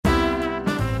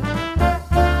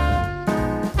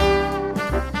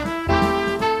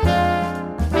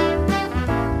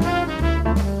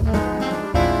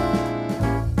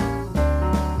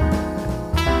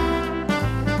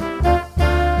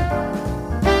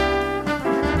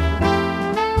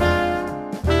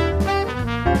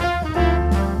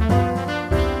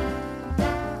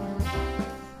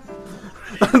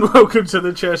and welcome to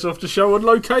the Chairsofter Show on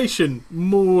location.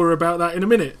 More about that in a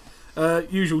minute.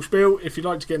 Usual spiel, if you'd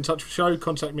like to get in touch with the show,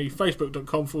 contact me,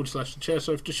 facebook.com/the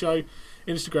Chairsofter Show,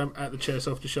 Instagram at the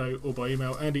Chairsofter Show, or by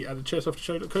email, Andy at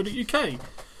thechairsoftershow.co.uk.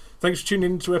 Thanks for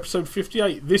tuning in to episode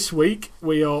 58. This week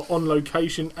we are on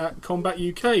location at Combat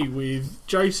UK with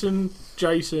Jason,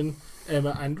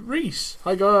 Emma and Reese.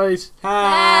 Hi guys.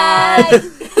 Hi.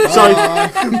 So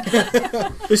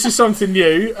this is something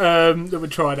new that we're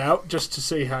trying out just to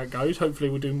see how it goes. Hopefully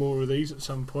we'll do more of these at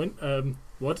some point.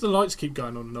 Why do the lights keep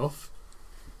going on and off?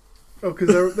 Oh,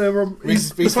 because they're on.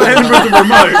 Reese playing with the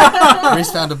remote.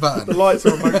 Reese found a button. The lights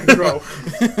are remote control.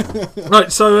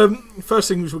 Right, so first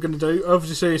things we're going to do,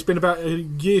 obviously it's been about a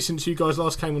year since you guys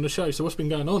last came on the show, so what's been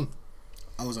going on?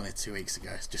 I was on it 2 weeks ago,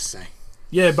 just say.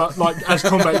 Yeah, but like as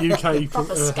Combat UK...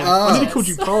 I nearly called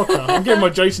you Parker. I'm getting my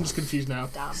Jasons confused now.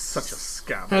 Damn. Such a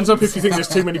scam. Hands up if you think there's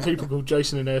too many people called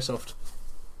Jason in Airsoft.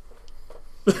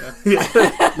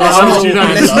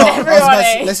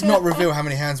 Let's not reveal how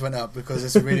many hands went up because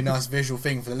it's a really nice visual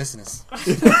thing for the listeners.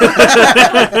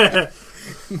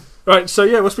 Right, so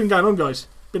yeah, what's been going on, guys?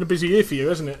 Been a busy year for you,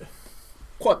 hasn't it?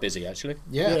 Quite busy, actually.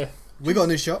 Yeah. We got a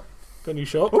new shop. Got a new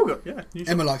shop. Oh, good. Yeah.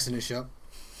 Emma likes a new shop.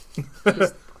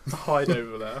 Hide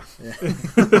over there. Yeah.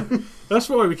 That's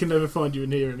why we can never find you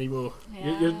in here anymore.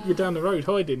 Yeah. You're down the road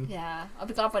hiding. Yeah, I'll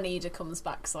be glad when Ida comes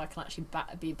back so I can actually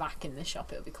be back in the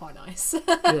shop. It'll be quite nice.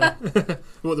 Yeah.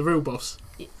 What, the real boss?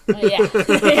 Yeah.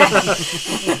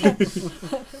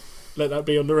 Let that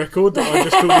be on the record that I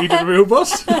just called Ida the real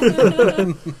boss.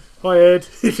 Hi Ed,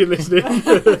 if you're listening.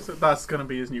 So that's going to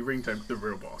be his new ringtone, the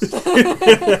real boss.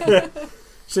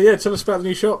 So yeah, tell us about the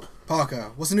new shop.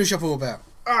 Parker, what's the new shop all about?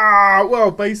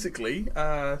 Well, basically,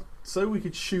 so we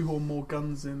could shoehorn more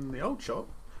guns in the old shop,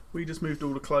 we just moved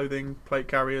all the clothing, plate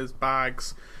carriers,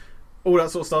 bags, all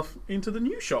that sort of stuff into the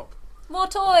new shop. More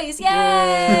toys,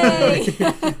 yay!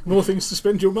 More things to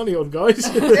spend your money on,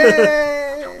 guys.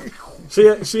 Yay!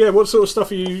 So yeah, what sort of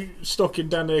stuff are you stocking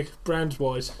down there,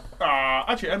 brands-wise?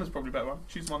 Actually, Emma's probably a better one.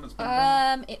 She's the one that's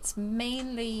been It's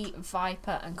mainly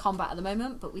Viper and Combat at the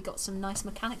moment, but we got some nice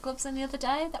mechanic gloves in the other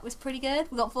day. That was pretty good.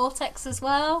 We got Vortex as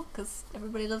well, because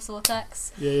everybody loves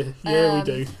Vortex. Yeah, we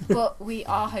do. But we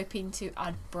are hoping to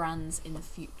add brands in the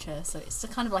future, so it's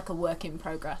kind of like a work in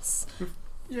progress.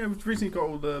 Yeah, we've recently got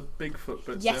all the Bigfoot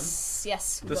bits Yes,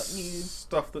 in. we got new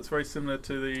stuff that's very similar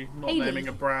to the not Haley. naming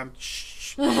a brand.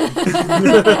 Shh. It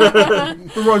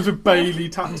rhymes with Bailey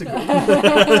Tactical.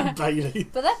 Bailey.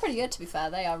 But they're pretty good, to be fair.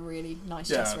 They are really nice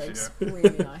chest actually, rigs.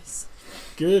 Really nice.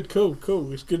 Good, cool.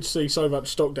 It's good to see so much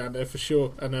stock down there for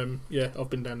sure. And yeah, I've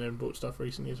been down there and bought stuff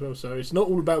recently as well. So it's not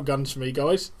all about guns for me,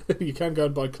 guys. You can go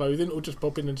and buy clothing or just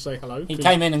pop in and say hello. He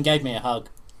came in and gave me a hug.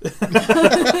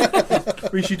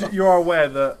 Rishi, you are aware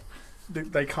that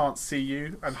they can't see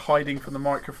you, and hiding from the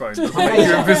microphone doesn't make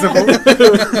you invisible.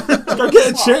 Go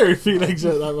get a chair if you likes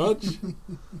it that much. Do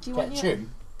you want Get your, you.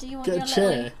 do you want Get a your chair.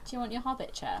 little, do you want your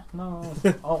Hobbit chair? No.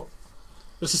 I'll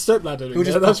There's a step ladder in He'll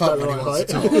there. just That's pop up about the when he right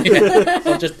wants height. to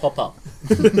talk. just pop up.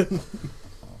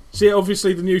 So yeah,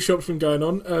 obviously the new shop's been going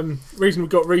on. Reason we've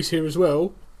got Reese here as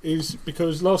well is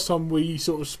because last time we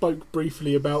sort of spoke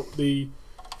briefly about the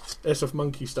Airsoft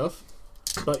Monkey stuff,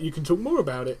 but you can talk more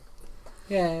about it.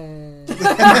 Yeah.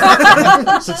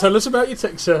 So tell us about your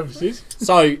tech services.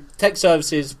 So, tech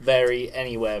services vary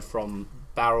anywhere from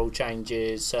barrel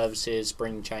changes, services,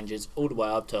 spring changes, all the way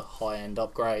up to high-end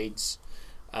upgrades.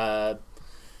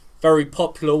 Very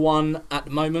popular one at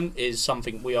the moment is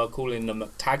something we are calling the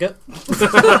McTaggart.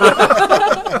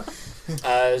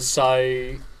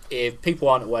 So, if people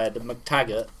aren't aware, the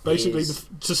McTaggart Basically, is...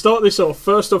 to start this off,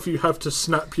 first off you have to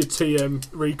snap your TM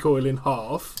recoil in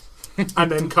half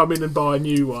and then come in and buy a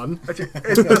new one.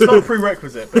 It's not a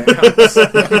prerequisite, but it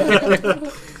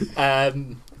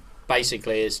helps.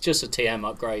 Basically, it's just a TM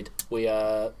upgrade. We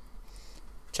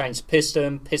changed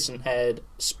the piston head,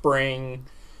 spring,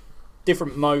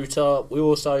 different motor. We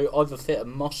also either fit a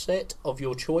MOSFET of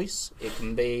your choice. It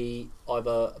can be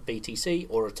either a BTC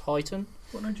or a Titan.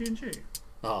 What, no G&G?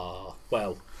 Ah,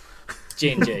 well,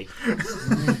 G&G.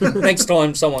 Next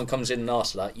time someone comes in and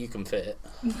asks that, you can fit it.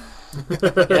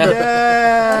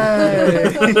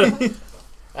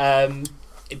 Yeah.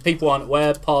 If people aren't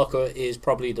aware, Parker is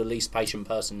probably the least patient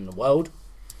person in the world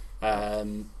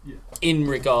in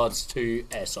regards to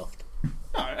airsoft.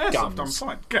 No, Airsoft, Guns. I'm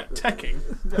fine. Get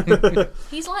teching.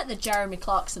 He's like the Jeremy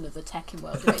Clarkson of the teching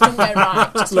world. If it doesn't go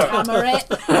right, just hammer it.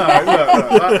 No, look,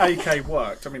 that AK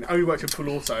worked. I mean, it only worked in full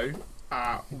auto.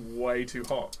 Way too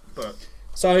hot, but...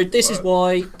 So this is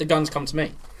why the guns come to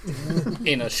me,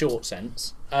 in a short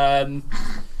sense.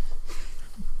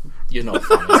 You're not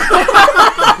funny.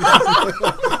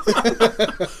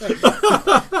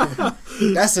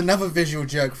 That's another visual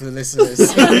joke for the listeners.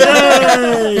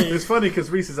 It's funny because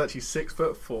Reese is actually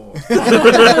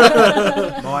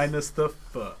 6'4", minus the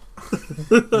foot.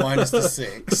 Minus the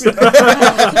 6.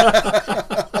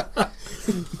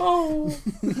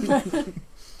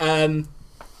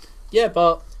 Yeah,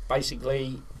 but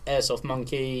basically, Airsoft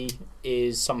Monkey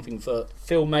is something that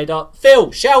Phil made up.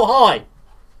 Phil, shout hi!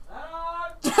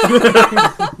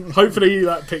 Hopefully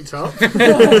that picked up.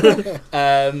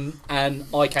 And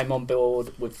I came on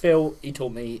board with Phil. He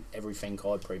taught me everything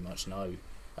I pretty much know.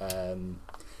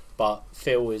 But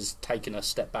Phil is taking a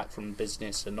step back from the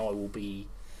business, and I will be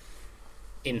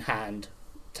in hand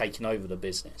taking over the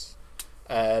business.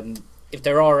 If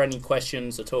there are any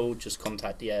questions at all, just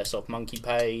contact the Airsoft Monkey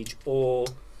page or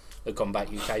the Combat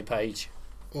UK page.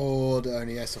 Or the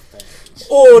Only Airsoft page.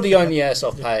 Or the Only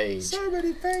Airsoft page. So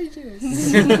many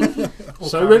pages.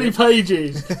 So many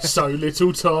pages, so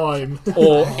little time.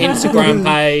 Or Instagram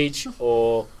page,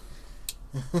 or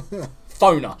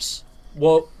phone us.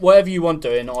 Whatever you want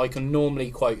doing, I can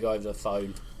normally quote you over the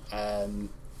phone and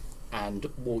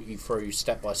walk you through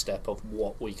step by step of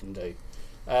what we can do.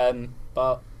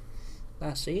 But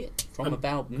that's it from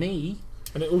about me.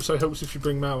 And it also helps if you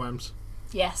bring Malwams.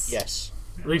 Yes. Yes.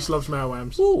 Reese loves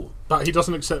Malwams, Ooh. but he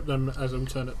doesn't accept them as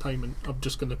alternate payment. I'm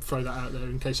just going to throw that out there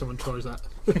in case someone tries that.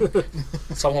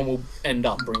 Someone will end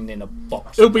up bringing in a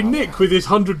box. It'll of be Malware. Nick with his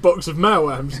 100 box of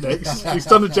Malwams next. He's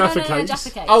done a Jaffa No, case. Jaffa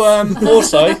case. Oh,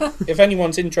 also, if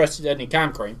anyone's interested in any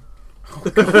cam cream,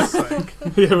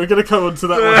 Yeah, we're going to come on to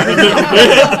that one in a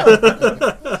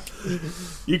little bit.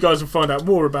 You guys will find out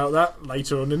more about that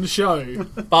later on in the show.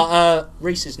 but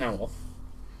Reese is now off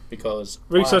because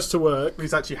Reese has to work.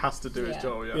 Reese actually has to do his Yeah.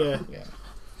 job, Yeah. Yeah.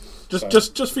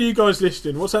 Just for you guys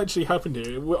listening, what's actually happened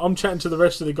here? I'm chatting to the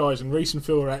rest of the guys, and Reese and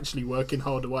Phil are actually working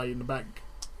hard away in the back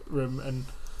room and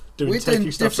doing We're techie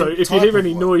doing stuff. So different if you hear type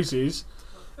any of work. noises,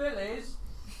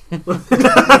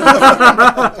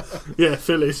 yeah,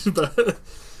 Phil is.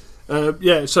 But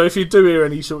yeah, so if you do hear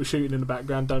any sort of shooting in the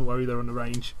background, don't worry, they're on the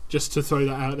range. Just to throw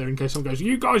that out there in case someone goes,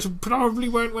 "You guys probably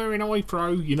weren't wearing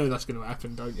iPro." You know that's going to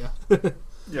happen, don't you?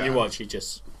 Yeah. You will actually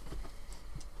just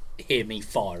hear me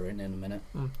firing in a minute.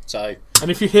 So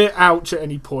And if you hear "ouch" at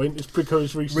any point, it's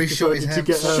because Reese Reese shot his decided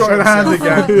to hand. get Shot in hand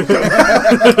again.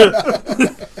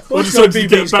 or decided to BBs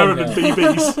get Baron coming and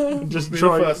BBs and just Be the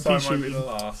try first and time, won't be shooting.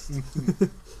 the last.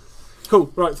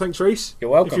 Cool. Right. Thanks, Reese. you're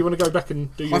welcome. If you want to go back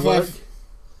and do your High work. five.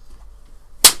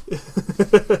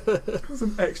 There's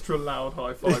an extra loud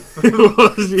high five It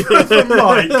was, yeah. from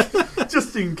Mike,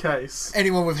 just in case.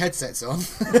 Anyone with headsets on.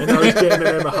 And now he's getting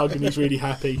an Emma hug and he's really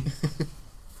happy.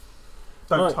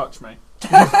 Don't Right. touch me.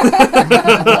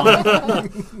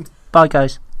 Bye,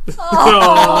 guys.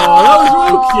 Oh, that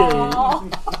was real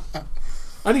cute.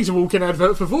 And he's a walking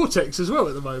advert for Vortex as well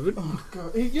at the moment.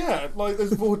 God. Yeah, like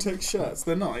those Vortex shirts,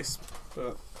 they're nice.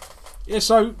 But Yeah,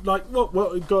 so, like, what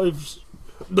guys...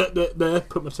 There,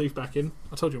 put my teeth back in.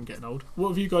 I told you I'm getting old. What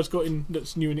have you guys got in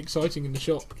that's new and exciting in the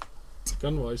shop,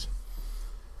 gun-wise?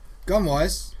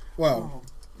 Gun-wise, well,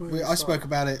 where do I we spoke start?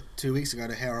 about it 2 weeks ago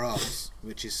to Hair Arms,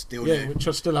 which is still Yeah, new. which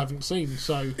I still haven't seen,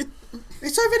 so...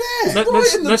 It's over there!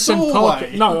 right in the let's send Parker...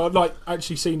 doorway. No, I've, like,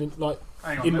 actually seen it, like...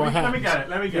 Hang on, in my let hands. me get it.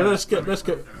 Let me get Yeah, it. let's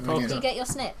get Did Parker. you get your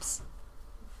snips?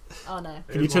 Oh no.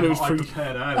 Can you tell who's free?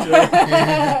 prepared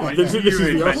Yeah. Right, This is you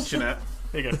the off- mention it.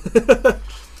 Here you go.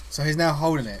 So he's now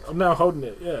holding it. I'm now holding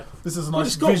it, yeah. This is a Well, nice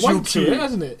it's got visual weight to it, cue.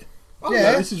 hasn't it? Oh,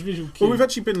 Yeah. This is visual cue. Well, we've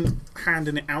actually been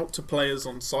handing it out to players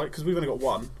on site because we've only got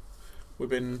one. We've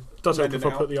been It does help lending if I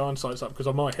it put out. the iron sights up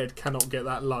because my head cannot get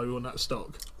that low on that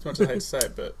stock. As much as I hate to say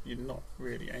it, but you're not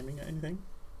really aiming at anything.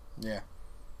 Yeah.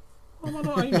 Why am I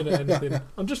not aiming at anything?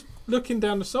 I'm just looking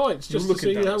down the sights You're just to looking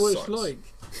see down how the it's sights. like.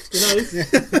 You know,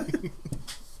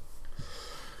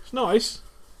 it's nice.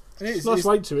 And it's, Nice it's,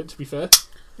 weight to it, to be fair.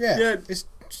 yeah, Yeah. it's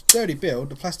sturdy build.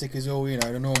 The plastic is all,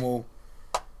 the normal.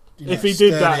 If he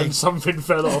did that sturdy- and something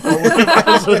fell off, I would have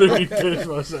absolutely pissed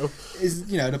myself. is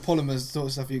the polymer sort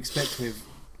of stuff you expect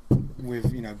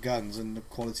with guns and the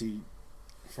quality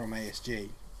from ASG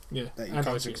Yeah, that you and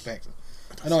come ICS. to expect.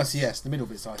 An ICS, the middle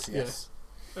bit's ICS.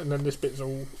 Yeah. And then this bit's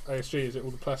all ASG, is it?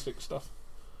 All the plastic stuff.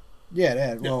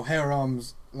 Yeah. Well, Hair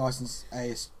Arms license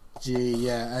ASG,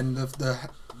 yeah, and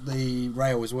the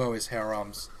rail as well is Hair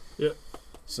Arms. Yeah.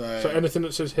 So anything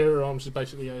that says Hero Arms is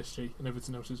basically ASG, and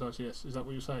everything else is ICS. Is that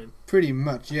what you're saying? pretty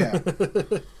much, yeah.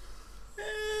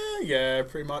 Yeah,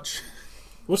 pretty much.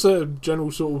 What's the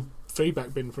general sort of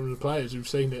feedback been from the players who've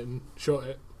seen it and shot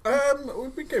it?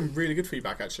 We've been getting really good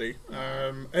feedback actually.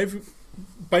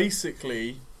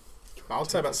 Basically,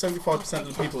 I'd say about 75%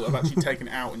 of the people that have actually taken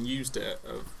it out and used it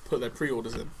have put their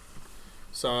pre-orders in.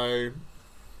 So, it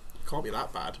can't be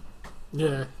that bad.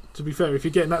 Yeah, to be fair, if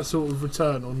you're getting that sort of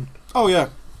return on... Oh, yeah.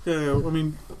 Yeah, I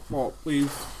mean, for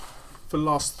the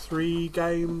last 3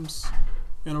 games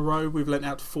in a row, we've lent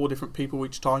out to 4 different people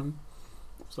each time.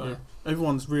 So, Yeah.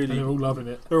 everyone's And really... they're all loving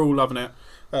it. They're all loving it.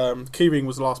 Keyring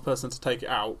was the last person to take it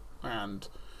out, and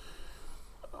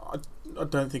I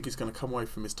don't think he's going to come away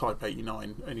from his Type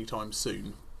 89 anytime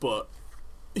soon, but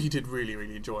he did really,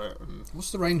 really enjoy it. And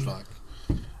What's the range like?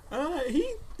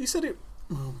 he said it,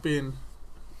 well, being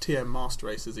TM master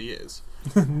race as he is,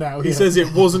 Now, he says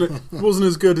it wasn't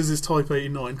as good as his Type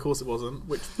 89. Of course it wasn't,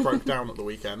 which broke down at the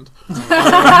weekend.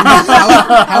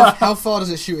 How far does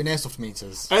it shoot in airsoft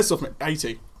meters? Airsoft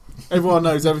 80. Everyone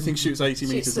knows everything shoots 80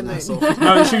 Shoots metres in the airsoft.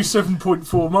 No, it shoots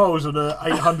 7.4 miles on a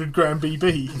 800 gram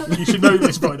BB. You should know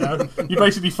this by now. You're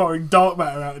basically firing dark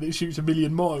matter out and it shoots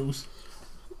 1,000,000 miles.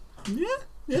 Yeah.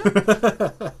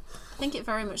 I think it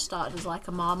very much started as like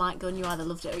a Marmite gun. You either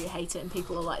loved it or you hate it, and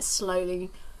people are like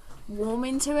slowly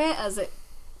warming to it as it,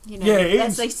 Yeah, it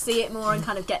as is. they see it more and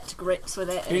kind of get to grips with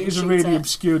it. And It is a shoot really it.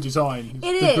 obscure design.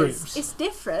 It the is. grips. It's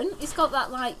different. It's got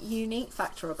that like unique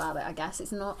factor about it. I guess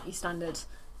it's not your standard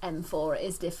M4. It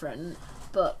is different,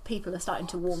 but people are starting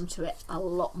to warm to it a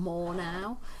lot more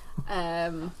now.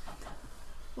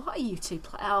 What are you two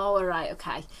playing? Oh, all right,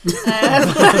 okay.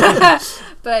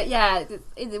 But yeah,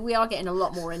 we are getting a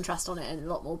lot more interest on it and a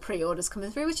lot more pre-orders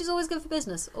coming through, which is always good for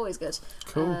business. Always good.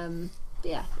 Cool.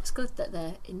 Yeah, it's good that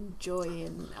they're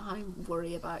enjoying. I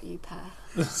worry about you,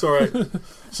 pair. Sorry.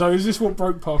 So is this what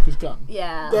broke Parker's gun?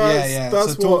 Yeah.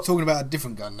 That's So what- talking about a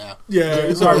different gun now.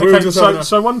 Yeah, sorry. We Okay, were just having a-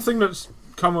 so one thing that's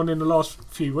come on in the last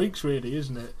few weeks, really,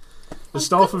 isn't it? The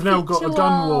staff have now got a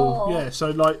gun wall. Yeah,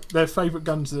 so like their favourite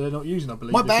guns that they're not using, I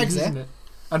believe. My this bag's is, there. isn't it?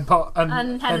 And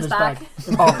Henna's Henna's bag.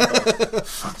 Oh,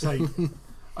 fuck's sake.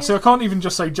 So I can't even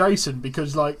just say Jason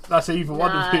because like that's either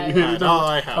one of No. you. No,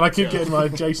 I have, And I keep yeah. getting my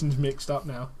Jasons mixed up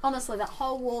now. Honestly, that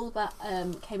whole wall about,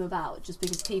 came about just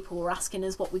because people were asking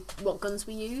us what guns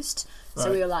we used. So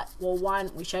Right. we were like, well, why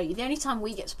don't we show you? The only time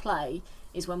we get to play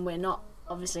is when we're not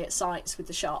obviously at sites with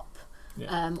the shop.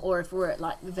 Yeah. Or if we're at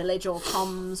like the village or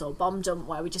comms or bomb dump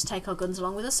where we just take our guns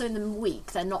along with us. So in the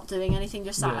week they're not doing anything,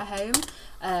 just sat Yeah. at home.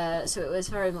 So it was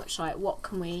very much like what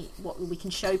we can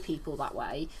show people that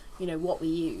way. You know what we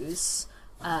use.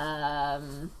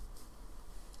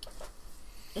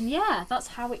 And yeah, that's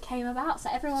how it came about. So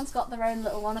everyone's got their own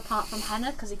little one apart from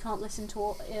Henna because he can't listen to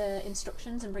all,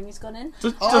 instructions and bring his gun in.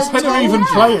 Does Oh, Henna yeah. even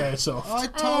play airsoft? I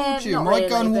told you, not my really,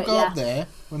 gun will but go yeah. up there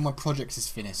when my project is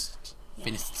finished.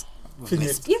 Finished.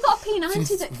 Finished. You've got a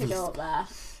P90 that could go up there.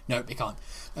 No, it can't.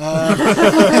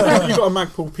 You've got a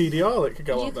Magpul PDR that could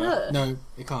go You up there. could. No,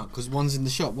 it can't because one's in the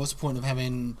shop. What's the point of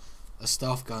having a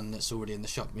staff gun that's already in the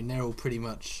shop? I mean, they're all pretty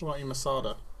much. What about your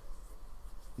Masada?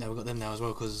 No, we've got them now as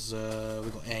well because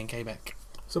we've got A&K back.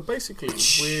 So basically,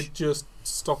 we're just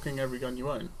stocking every gun you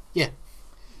own. Yeah.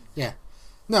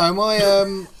 No, my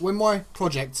when my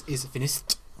project is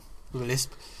finished with a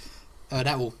lisp,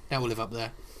 that will live up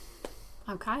there.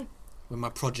 Okay, When my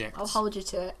project. I'll hold you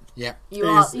to it. Yeah. You It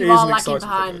are is- it you is are an lacking exciting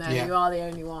behind project. though. Yeah. You are the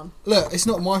only one. Look, it's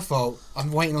not my fault.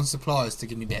 I'm waiting on suppliers to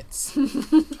give me bits.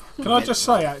 Can I just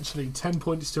say actually 10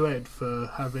 points to Ed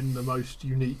for having the most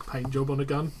unique paint job on a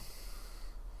gun?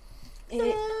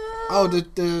 Oh, the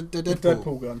Deadpool.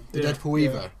 Deadpool gun. The Yeah. Deadpool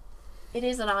Evo. It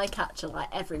is an eye catcher. Like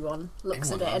everyone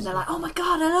looks Everyone at it and loves they're it. like, "Oh my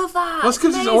god, I love that!" That's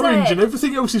because it's orange and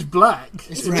everything else is black.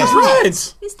 It's It red.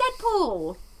 doesn't- It's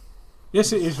Deadpool.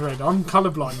 Yes, it is red. I'm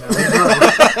colourblind now.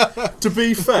 as well. To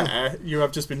be fair, you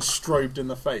have just been strobed in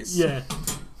the face. Yeah.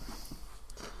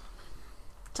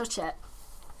 Touch it.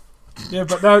 Yeah,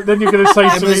 but now, then you're going to say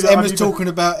to me that I Emma's need to- talking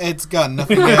about Ed's gun,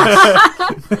 nothing else.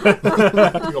 You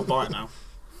got to buy it now.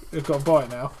 I've got to buy it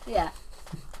now. Yeah.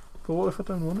 But what if I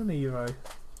don't want an Evo?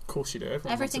 Of course you do.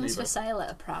 Everyone wants an Everything's for Evo. sale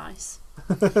at a price.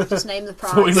 Just name the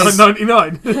price.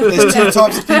 $49.99. There's two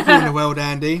types of people in the world,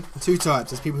 Andy. Two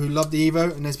types. There's people who love the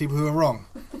Evo and there's people who are wrong.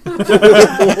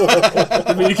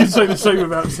 I mean, you can say the same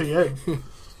about TM.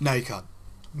 No, you can't.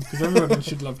 Because everyone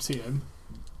should love TM.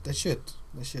 They should.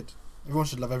 Everyone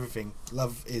should love everything.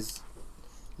 Love is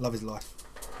life.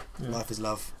 Yeah. Life is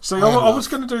love. So I am I love. was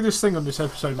going to do this thing on this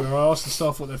episode where I asked the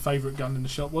staff what their favourite gun in the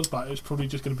shop was, but it was probably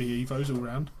just going to be Evos all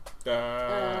round.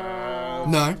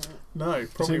 No. No,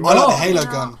 probably See, I like Oh. the Halo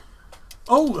gun.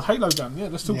 Oh, the Halo gun. Yeah,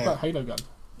 let's talk Yeah. about Halo gun.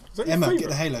 Is that your Emma, favourite? get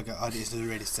the Halo gun. Oh, it's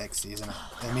really sexy, isn't it?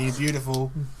 I mean, it's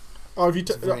beautiful. Oh, have you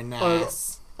It's very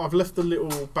nice. I've left the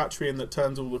little battery in that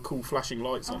turns all the cool flashing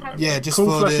lights on. Okay. and Yeah, just Cool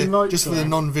for flashing lights, the though.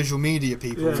 non-visual media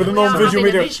people. Yeah. For the We are non-visual having a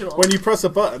media, visual. when you press a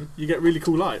button, you get really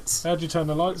cool lights. How'd you turn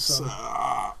the lights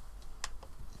on?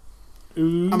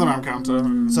 And the round counter.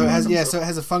 So it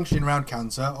has a functioning round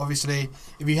counter. Obviously,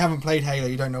 if you haven't played Halo,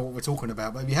 you don't know what we're talking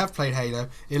about. But if you have played Halo,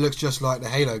 it looks just like the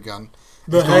Halo gun.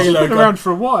 The It's got- It's Halo been gun. around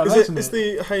for a while, Is hasn't it? It's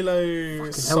it? the Halo hell,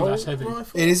 that's Assault heavy.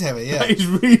 rifle. It is heavy, yeah. That is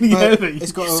really But heavy.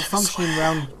 it's got a functioning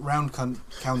round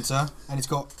counter, and it's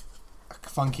got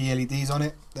funky LEDs on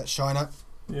it that shine up.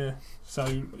 Yeah.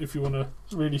 So if you want to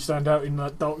really stand out in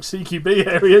that dark CQB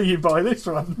area, you buy this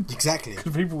one Exactly.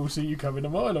 because people will see you coming a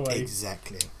mile away.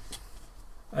 Exactly.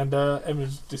 And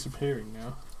Emma's disappearing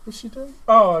now. What's she doing?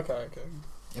 Oh, okay.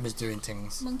 It was doing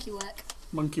things. Monkey work.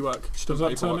 Monkey work. She Does does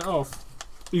that turn it off?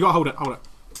 You got to hold it. Hold it.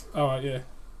 All right, yeah.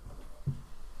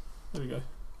 There we go.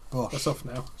 Gosh, That's off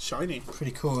now. Shiny.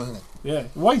 pretty cool, isn't it? Yeah,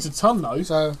 it weighs a ton though.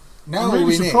 So now I'm all really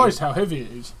we surprised how heavy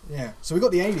it is. need. Yeah. So we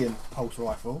got the Alien pulse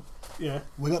rifle. Yeah.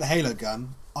 We got the Halo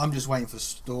gun. I'm just waiting for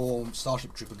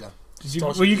Starship Trooper gun.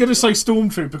 Were you going to say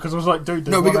Stormtrooper? Because I was like, dude,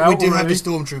 there's No, one we out do have already. the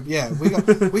Stormtrooper.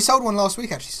 Yeah, we sold one last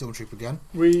week actually. Stormtrooper gun.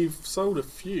 We've sold a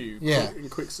few in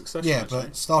quick succession. Yeah, actually.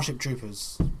 but Starship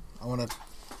Troopers. I want to.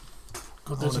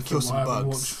 God, I there's a wanna kill film I some haven't bugs.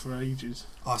 watched for ages.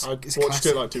 Oh, I it's watched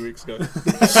classic. it like 2 weeks ago.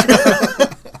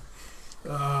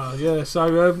 Yeah,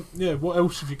 so, what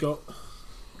else have you got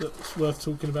that's worth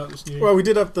talking about this new? Well, we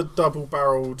did have the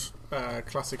double-barreled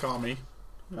classic army.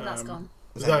 But that's gone.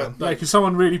 Is that yeah, because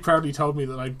someone really proudly told me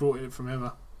that they brought it from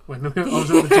Emma when I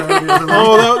was at the jail the other week.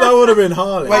 Oh, that would have been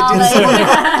Harley. Wait,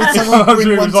 did someone Andrew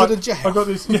bring one was like, to the jail? I got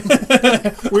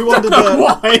this. We wondered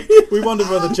Why? we wondered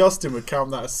whether Justin would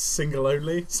count that as single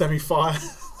only, semi-fire.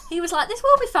 He was like, "This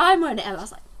will be fine, won't it?" And I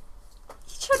was like,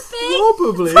 "It should be."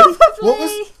 Probably.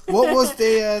 What was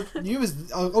the you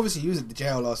was obviously you was at the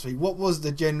jail last week. What was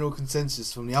the general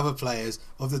consensus from the other players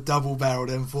of the double-barreled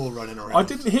M4 running around? I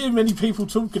didn't hear many people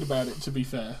talking about it, to be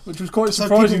fair, which was quite So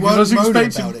surprising people because I was weren't moaning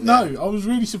expecting. about it No, I was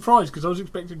really surprised because I was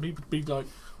expecting people to be like,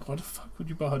 "Why the fuck would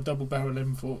you buy a double barrel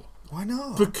M4?" Why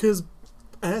not? Because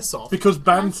airsoft. Because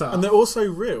banter. And they're also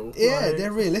real. Yeah, like-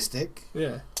 they're realistic.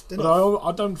 Yeah, They're but not-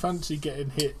 I don't fancy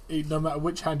getting hit, no matter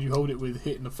which hand you hold it with,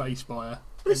 hit in the face by a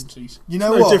empties. You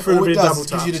know It's no what? different All than it being does double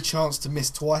is gives you the tapped. chance to miss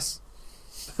twice.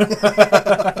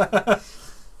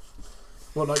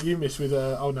 Well, like you missed with.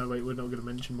 Oh no, wait, we're not going to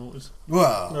mention mortars.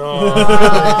 Well,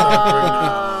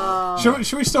 Oh,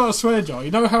 Shall we start a swear jar?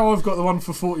 You know how I've got the one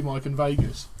for 40 Mike in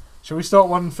Vegas. Shall we start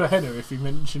one for Henna if he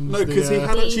mentions? no, because he the,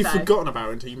 had actually Evo. forgotten about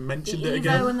it until you The mentioned it Evo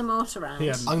again. and the mortar round. He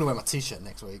I'm hadn't. going to wear my t-shirt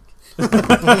next week.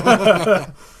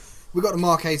 We got the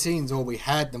Mark 18s, or we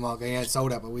had the Mark 18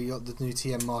 sold out, but we got the new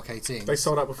TM Mark 18. They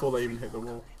sold out before they even hit the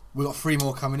wall. We got 3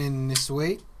 more coming in this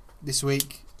week. So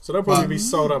they'll probably But- be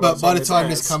sold out But by the time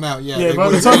this this come out, Yeah, they by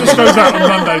the will- time this goes out on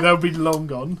Monday, they'll be long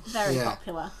gone. Very Yeah.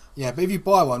 popular. Yeah, but if you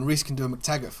buy one, Reese can do a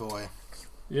McTaggart for you.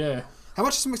 Yeah. How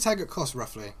much does a McTaggart cost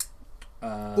roughly?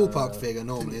 Ballpark figure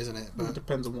normally, isn't it? It But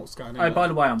depends on what's going on. Oh, by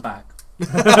the way, I'm back.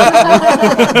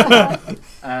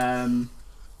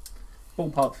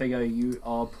 Ballpark figure, you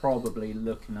are probably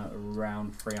looking at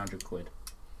around 300 quid.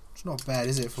 it's not bad,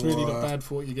 is it, It's for really not bad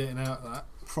for what you're getting out of that.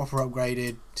 proper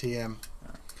upgraded TM?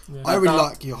 Yeah. I really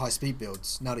like your high speed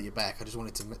builds. Now that you're back, I just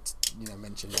wanted to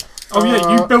mention that. Oh yeah,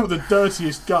 you Uh, built the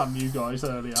dirtiest gun, you guys,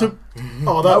 earlier.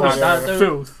 Oh, that was. that-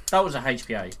 Filth. That was a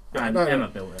HPA, and no. Emma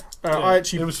built it. Yeah, I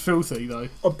actually it was filthy though.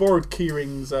 I borrowed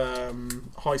Keyring's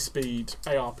high speed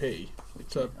ARP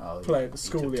to play at the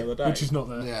school the other day. Which is not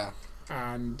there. Yeah.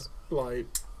 And like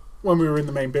when we were in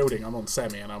the main building, I'm on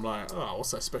semi, and I'm like, oh, what's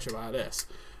so special about this?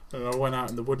 And I went out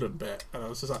in the woodland bit, and I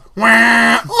was just like,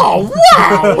 wah! Oh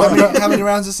wow! How many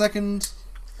rounds a second?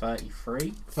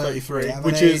 33. 33. Out of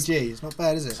Which an is- AEG. It's not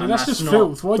bad, is it? See, And that's that's just not-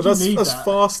 filth. Why But do you that's, need that's that?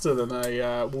 faster than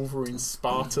a Wolverine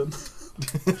Spartan.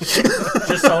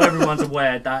 Just so everyone's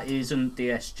aware, that isn't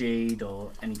DSG'd or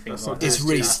anything That's like not that. It's DSG'd.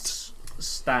 Reese.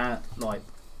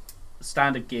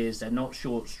 Standard gears. They're not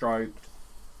short stroked.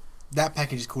 That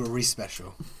package is called a Reese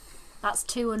special. That's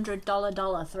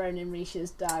 $200 thrown in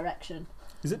Risha's direction.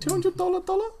 Is it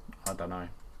 $200? I don't know.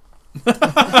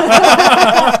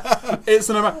 It's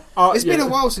an amount. It's been a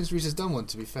while since Reese has done one,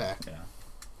 to be fair. Yeah,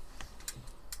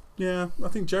 Yeah, I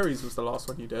think Jerry's was the last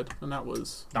one you did, and that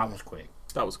was quick. quick.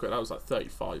 That was like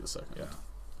 35 a second. Yeah.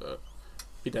 But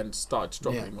he then started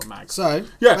struggling with mags. So,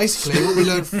 Yeah. basically, what we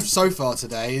learned so far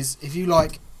today is if you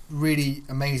like really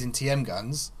amazing TM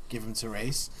guns, give them to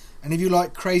Reese. And if you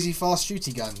like crazy fast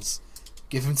shooty guns,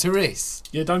 give them to Reese.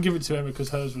 Yeah, don't give it to Emma because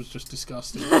hers was just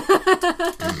disgusting.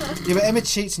 Yeah, but Emma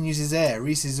cheats and uses air.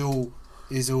 Reese is all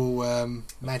magic.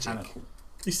 Mechanical.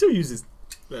 He still uses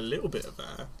a little bit of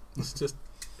air. It's just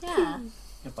Yeah.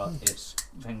 Yeah, but it's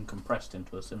then compressed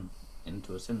into a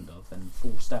cylinder, then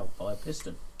forced out by a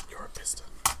piston. You're a piston.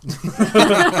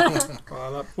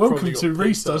 Welcome to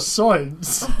Reese Does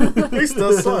Science. Reese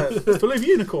Does Science. It's full of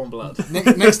unicorn blood.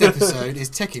 Next episode is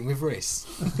Teching with Reese.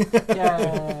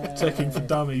 Yeah. Checking for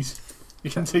dummies. You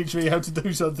can teach me how to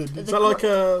do something. Is that like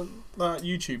that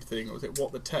YouTube thing, or was it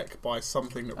What the Tech by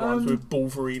something that rhymes with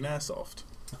Wolverine Airsoft?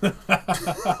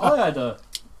 I had a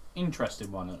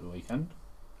interesting one at the weekend.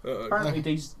 Uh-oh. Apparently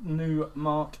these new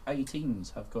Mark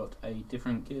 18s have got a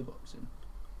different gearbox in.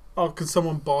 Oh, could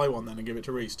someone buy one then and give it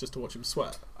to Reese just to watch him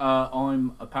sweat?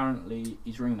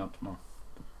 He's ringing up tomorrow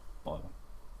to buy one.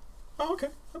 Oh, okay.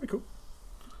 That'd be cool.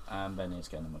 And then he's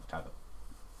getting them with Taggart.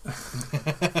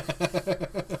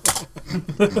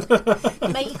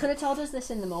 Mate, you could have told us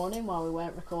this in the morning while we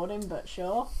weren't recording, but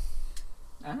sure.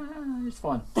 It's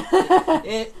fine.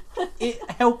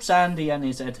 It helps Andy and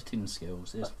his editing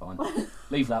skills. It's fine.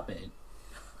 Leave that bit in.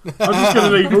 I'm just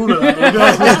going to leave all of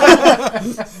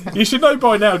that in. You should know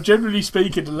by now, generally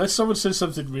speaking, unless someone says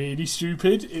something really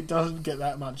stupid, it doesn't get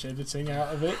that much editing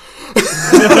out of it.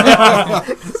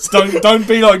 Don't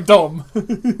be like Dom.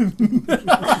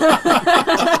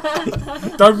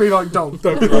 Don't be like Dom.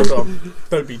 Don't be like Dom.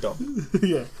 Don't be Dom.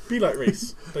 Yeah. Be like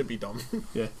Reese. Don't be Dom.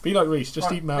 Yeah. Be like Reese. Just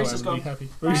Right, eat Mallow Reese is and be gone. happy.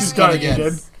 Right. Reese is going Again.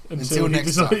 again. Until he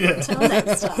next decides- time. Yeah. Till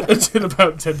next time. Until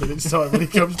about 10 minutes time when he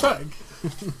comes back.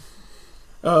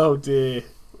 Oh dear.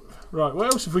 Right, what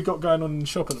else have we got going on in the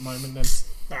shop at the moment then?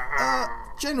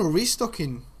 General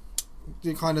restocking.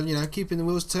 Kind of, keeping the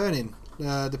wheels turning.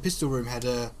 The pistol room had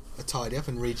a tidy up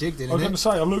and rejigged, I didn't was going to it? say,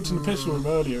 I looked in the pistol room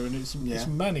earlier and it's Yeah.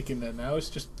 manic in there now. It's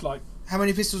just like How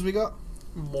many pistols we got?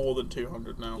 More than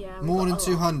 200 now. Yeah, we've More got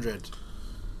than a lot. 200.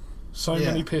 so Yeah.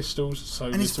 many pistols, so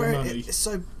And it's little very, money. it's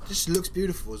so, just looks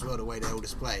beautiful as well, the way they're all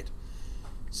displayed.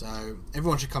 So,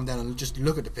 everyone should come down and just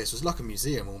look at the pistols, like a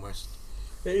museum almost.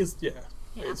 It is, yeah.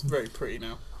 Yeah. It's very pretty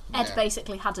now. Ed Yeah.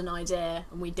 basically had an idea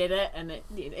and we did it, and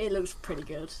it looks pretty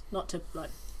good. Not to like.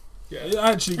 Yeah. It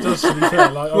actually does, to be fair.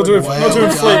 Like, Not to I- not to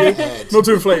inflate Ed. Not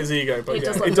to inflate his ego, but It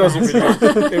yeah, does it look does.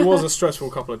 nice. It was a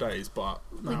stressful couple of days, but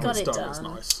We now got it's it done. It's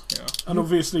done. nice. Yeah. and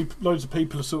obviously, loads of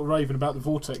people are sort of raving about the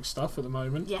Vortex stuff at the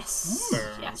moment. Yes.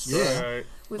 Yes. Yeah. Right.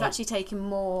 We've actually taken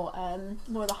more of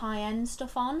the high end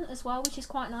stuff on as well, which is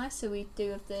quite nice. So we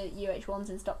do have the UH1s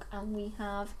in stock, and we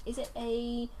have, is it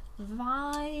a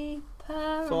Viper?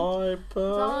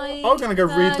 I'm going to go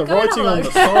read the Go and writing have a on the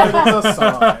look. side of the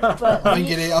side. But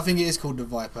I think it is called the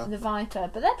Viper. the Viper,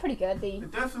 but they're pretty good.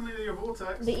 Definitely a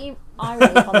vortex. The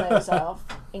I-Ray on those are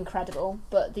incredible,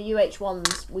 but the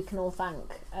UH1s we can all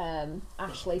thank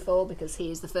Ashley for, because he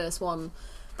is the first one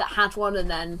that had one, and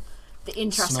then the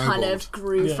interest kind Snowballed. of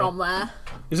grew Yeah. from there.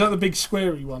 Is that the big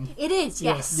squarey one? It is,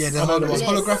 Yeah. yes. Yeah, the I know it is.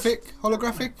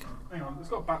 holographic. Hang on, it's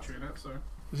got a battery in it, so.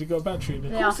 Has it got a battery in it?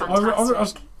 They are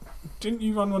fantastic. Didn't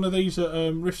you run one of these at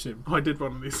Rift Sim? I did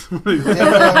one of these.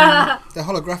 They're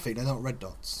holographic. They're not red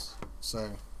dots. So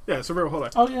Yeah, it's a real hollow.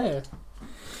 Oh yeah.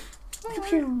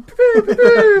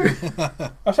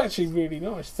 That's actually really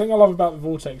nice. The thing I love about the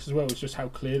Vortex as well is just how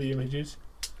clear the image is.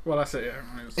 Well, that's it, yeah.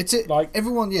 it's it. Like-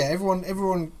 Everyone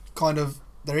kind of,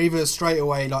 they're either straight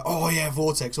away like, oh yeah,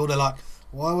 Vortex, or they're like,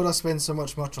 why would I spend so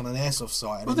much on an airsoft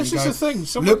site? And Well, then this you is go, the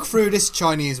thing. look through this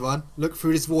Chinese one, look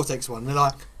through this Vortex one. They're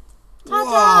like,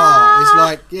 Ta-da! wow!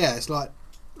 It's like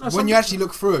That's when you actually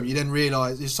look through them, you then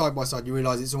realise, side by side, you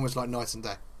realise it's almost like night and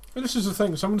day. Well, this is the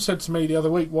thing. Someone said to me the other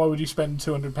week, why would you spend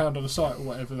 £200 on a site or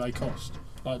whatever they cost?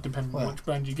 Like, depending on Well. which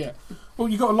brand you get. Well,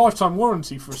 you got a lifetime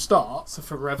warranty for a start. It's a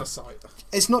forever site.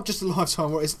 It's not just a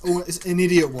lifetime warranty, it's an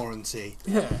idiot warranty.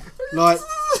 Yeah. Like,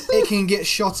 it can get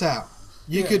shot out.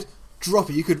 You Yeah. could drop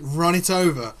it, you could run it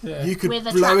over, Yeah. you could With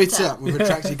a blow it tractor. up with a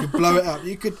tractor, you could blow it up,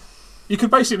 you could... You could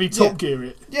basically Top Yeah. Gear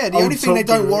it. Yeah, the Old only thing they Top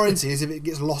don't Gear it. warranty is if it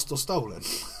gets lost or stolen.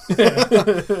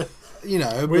 You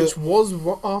know, Which but, was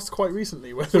asked quite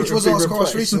recently. Whether which it was would be asked quite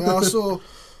replaced. recently.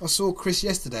 I saw Chris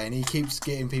yesterday, and he keeps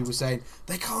getting people saying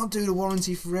they can't do the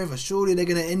warranty forever. Surely they're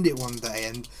going to end it one day,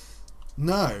 and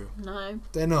no, No.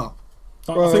 they're not.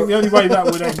 But Well- I think the only way that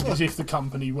would end is if the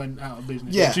company went out of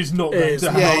business, Yeah. which is not It going is to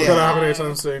not happen. Yeah, going yeah. to happen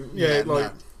anytime soon. Yeah, like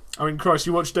no. I mean, Christ,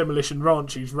 you watch Demolition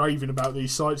Ranch, he's raving about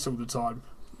these sites all the time.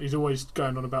 He's always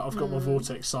going on about, I've got my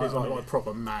Vortex site it's on like it. my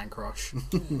proper man crush.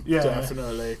 Yeah,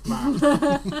 Definitely, man.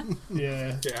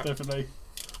 yeah, Yeah. definitely.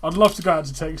 I'd love to go out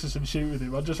to Texas and shoot with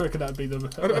him. I just reckon that'd be the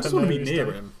I just want to be hilarious near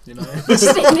day. him, you know.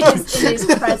 Just in his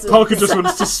presence. Parker just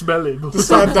wants to smell him. Just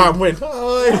stand downwind.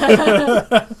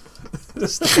 Hi.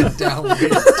 Stand down.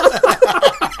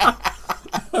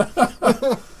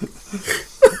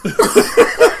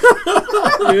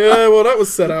 Yeah, well, that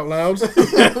was said out loud.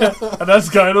 And that's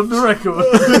going on the record.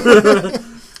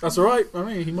 That's all right. I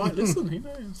mean, he might listen. Who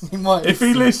knows? He might. If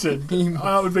he listened, He-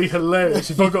 that would be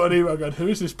hilarious. If I got an email going, "Who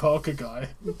is this Parker guy?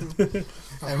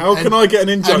 How can I get an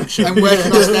injunction? And where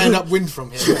can I stand upwind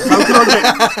from here?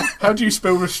 How do you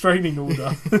spell restraining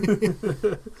order?"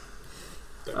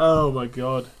 Oh my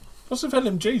god! Lots of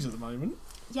LMGs at the moment.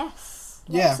 Yes.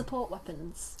 Yeah. Support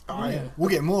weapons. Yeah. We'll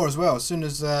get more as well as soon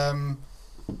as,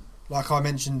 like I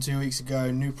mentioned 2 weeks ago,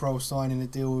 Nuprol signing a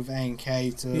deal with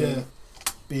A&K to Yeah.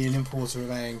 be an importer of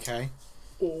A&K.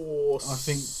 I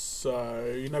think- So.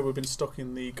 You know, we've been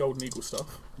stocking the Golden Eagle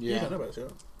stuff. You Yeah, don't know about this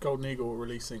yet. Golden Eagle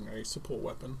releasing a support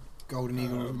weapon. Golden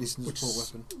Eagle releasing a which support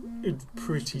is- weapon. It's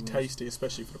pretty tasty,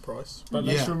 especially for the price. But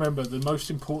let's Yeah. remember the most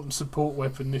important support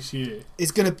weapon this year: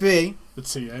 It's going to be the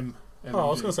TM. Oh, I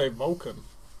was going to say Vulcan.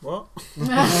 What?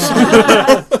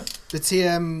 the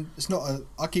TM. It's not a.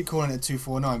 I keep calling it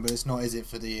 249, but it's not, is it?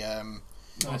 For the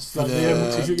That's for like the,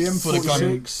 the is it the for the gun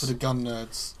M46? for the gun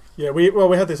nerds. Yeah, we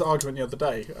had this argument the other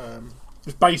day.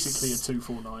 It's basically a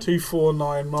 249.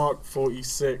 249 Mark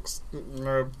 46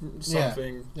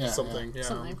 something Yeah, something. Yeah.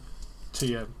 Something.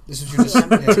 TM. This is just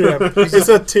TM. It's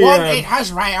a TM.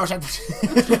 has rails.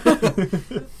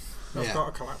 I've Yeah. got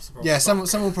a collapse. Yeah, some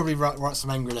will probably write some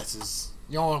angry letters.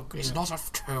 It's not a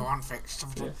two unfixed.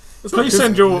 Please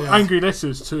send your Yeah. angry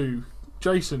letters to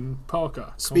Jason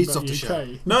Parker. Speedsoft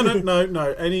UK.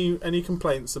 No. Any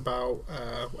complaints about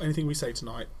anything we say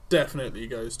tonight definitely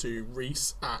goes to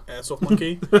Reese at Airsoft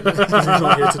Monkey. He's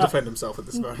not here to defend himself at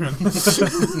this moment.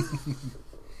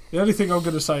 The only thing I'm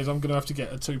going to say is I'm going to have to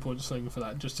get a 2-point sling for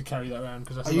that just to carry that around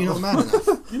because that's Are a you lot not of-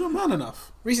 man enough? You're not man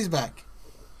enough. Reese is back.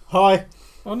 Hi.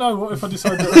 Oh no! What if I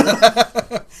decide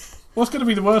that? What's going to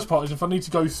be the worst part is if I need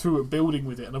to go through a building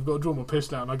with it and I've got to draw my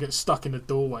pistol out and I get stuck in a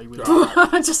doorway with it.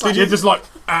 Just like You're just like,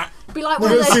 be like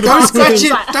one of Don't those. Don't scratch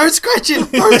it! Like- Don't scratch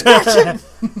it! Don't scratch it!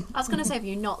 I was going to say, have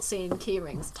you not seen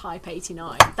Keyring's Type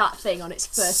 89? That thing on its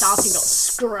first outing got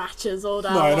scratches all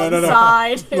down No. one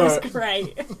side. It No. was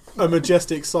great. A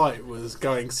Majestic Sight was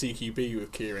going CQB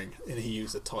with Keyring and he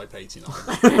used a Type 89.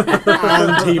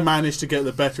 And he managed to get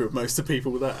the better of most of the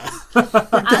people there. And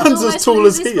Gun's as almost tall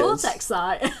lose as his he is. Vortex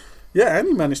sight. Yeah, and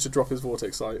he managed to drop his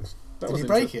Vortex Sight. That Did was you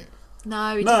break interesting. it?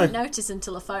 No, he No. didn't notice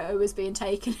until a photo was being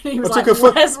taken. And he was I like, took a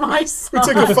pho- "Where's my We son?"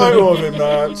 took a photo of him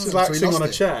So he relaxing lost on a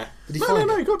it? chair. Did he No, find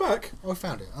no, it? he got back. Oh, I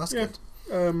found it. That's Yeah.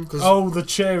 good. 'Cause oh, the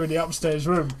chair in the upstairs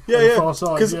room. Yeah, on the yeah. far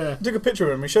side. Because Yeah. took a picture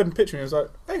of him. We showed him a picture, and he was like,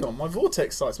 "Hang on, my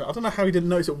Vortex Sight's mate." I don't know how he didn't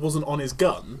notice it wasn't on his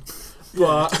gun,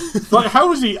 but Like, how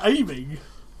was he aiming?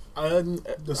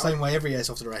 the same way every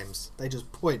airsoft aims. They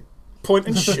just point. point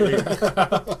and shoot.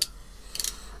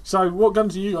 So, what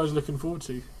guns are you guys looking forward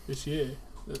to this year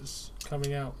that's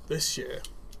coming out? This year,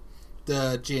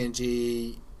 The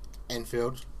G&G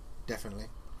Enfield, definitely.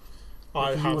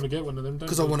 I You have. want to get one of them, don't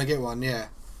Because you? I want to get one, yeah.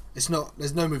 It's not.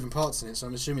 There's no moving parts in it, so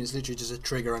I'm assuming it's literally just a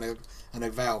trigger and a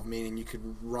valve, meaning you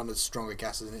could run as strong a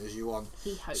gas in it as you want.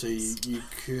 He hopes. So you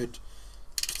could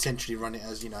potentially run it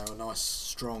as, a nice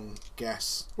strong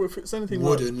gas Well, if it's anything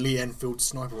like, wooden Lee Enfield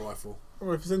sniper rifle.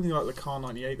 or if it's anything like the Car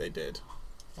 98 they did,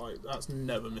 like that's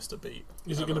never missed a beat.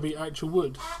 Is it ever. going to be actual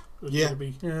wood? Or is Yeah. it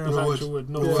going to be Yeah. with Real actual wood,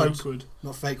 not Real fake wood?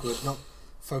 Not fake wood, not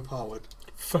faux pas wood.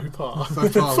 faux pas?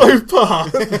 Faux pas Faux wood. pas.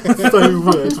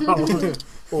 Faux wood.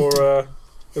 Oh, Or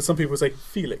as some people say,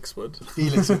 Felix wood.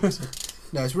 Felix wood.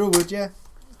 No, it's real wood, yeah.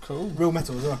 cool. Real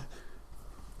metal as well.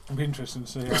 I'm interested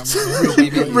to see how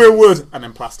many. Real wood and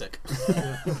then plastic.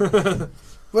 Well,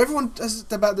 everyone does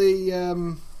about the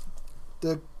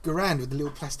Garand with the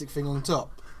little plastic thing on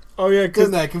top. Oh yeah, Didn't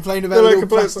because they complain about They're the like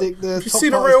little complaining- plastic? The if you top see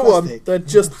the part is real one, plastic. they're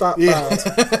just that Yeah.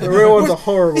 bad. The real ones are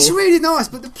horrible. It's really nice,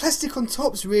 but the plastic on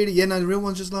top's really... Yeah, no, the real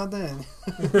one's just like that.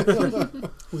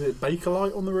 Was it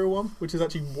Bakelite on the real one, which is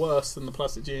actually worse than the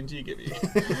plastic G&G give you?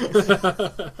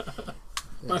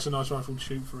 That's a nice rifle to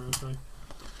shoot for real.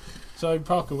 So,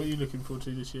 Parker, what are you looking forward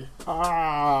to this year?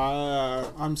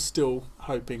 I'm still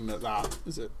hoping that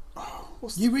is it. Oh,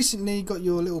 what's You recently got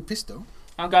your little pistol.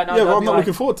 I'm going. yeah, well, I'm not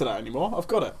looking forward to that anymore. I've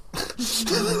got it.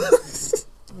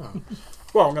 Oh.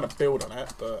 Well, I'm going to build on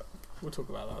it, but we'll talk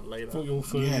about that later. What your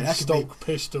full Yeah, that could stock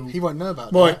pistol? He won't know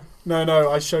about Boy, that. no,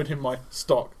 I showed him my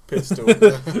stock pistol.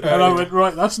 And I went,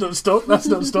 right, that's not stock, that's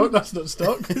not stock, that's not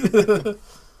stock.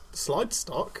 Slide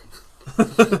stock?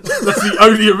 That's the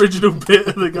only original bit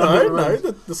of the gun. No,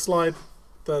 the slide,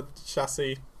 the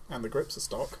chassis, and the grips are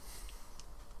stock.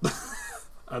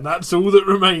 And that's all that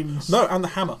remains. No, and the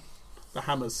hammer. The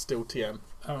hammer's still TM.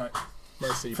 Alright,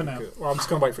 Mostly For now. because- Well, I'm just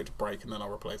going to wait for it to break and then I'll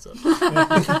replace it.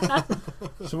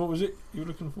 so what was it you were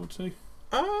looking forward to?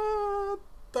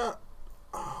 That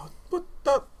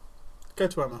Go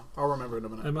to Emma. I'll remember in a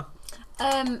minute. Emma?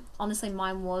 Honestly,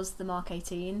 mine was the Mark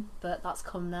 18, but that's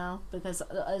come now because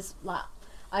as like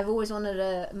I've always wanted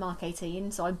a Mark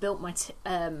 18, so I built my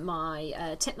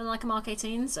Tipman like a Mark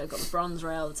 18. So I got the bronze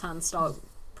rail, the tan stock,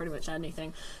 pretty much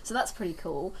anything. So that's pretty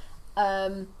cool.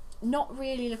 Not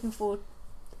really looking forward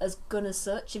as gun as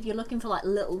such. If you're looking for like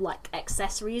little like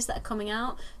accessories that are coming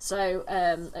out, so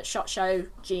at SHOT Show,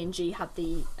 G&G had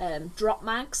the drop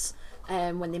mags.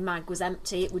 When the mag was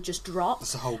empty, it would just drop.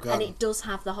 It's the whole gun. And it does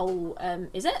have the whole.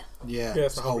 Is it? Yeah, Yeah,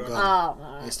 it's the whole gun. Oh,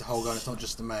 no. It's the whole gun. It's not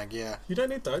just the mag. Yeah. You don't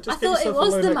need that. I Just get thought it yourself a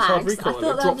was low the neck card mags. I recoil. thought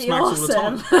It that'd drops be mags all the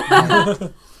awesome.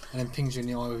 time. And then pings you in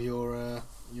the eye with your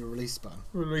release button.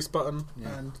 Release button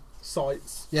Yeah. and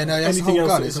sights. Yeah, no, that's the Anything whole else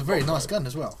gun. that It's a isn't very Volvo. nice gun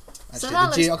as well. So Actually, that I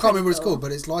looks can't remember what it's pretty called, cool.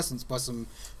 but it's licensed by some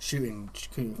shooting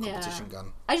Yeah. competition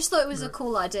gun. I just thought it was a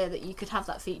cool idea that you could have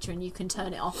that feature and you can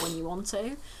turn it off when you want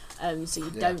to, so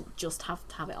you Yeah. don't just have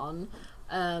to have it on.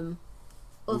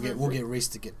 We'll Other get than- Reese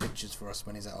to get pictures for us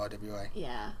when he's at IWA.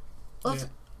 Yeah. Yeah.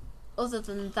 Other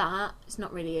than that, it's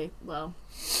not really well.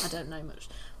 I don't know much,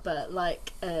 but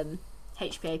like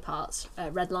HPA parts,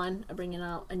 Redline are bringing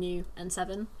out a new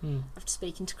N7. After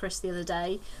speaking to Chris the other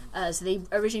day, so they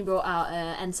originally brought out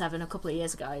N7 a couple of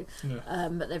years ago,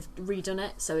 but they've redone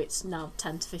it, so it's now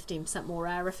 10 to 15% more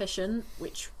air efficient,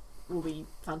 which will be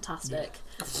fantastic.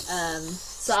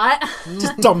 So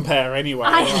Just dump air anyway.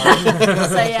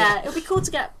 so yeah, it'll be cool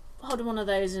to get hold of one of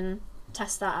those and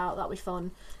test that out. That'll be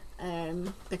fun.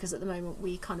 Because at the moment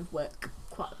we kind of work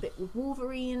quite a bit with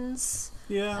Wolverines.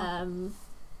 Yeah.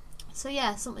 So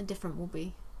yeah, something different will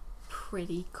be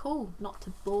pretty cool. Not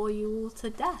to bore you all to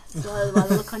death. So by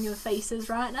the look on your faces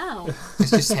right now.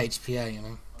 It's just HPA, you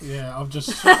know. Yeah, I'm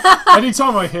just.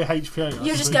 Anytime I hear HPA, You I'm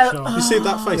just so go, shocked. You see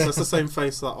that face? That's the same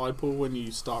face that I pull when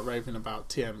you start raving about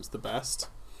TM's the best.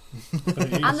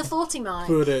 And the 40 mic.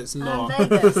 But it's And not.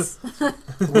 Vegas.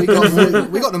 we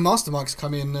got the master mics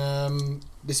coming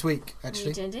this week, You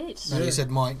actually. did indeed. No, you said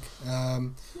Mike.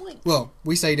 Wait. Well,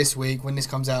 we say this week when this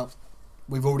comes out,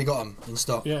 we've already got them in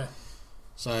stock. Yeah,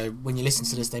 So when you listen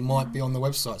to this, they might be on the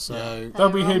website. So they'll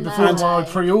be They're here on before their my way.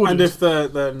 pre-orders. And if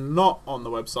they're not on the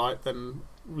website, then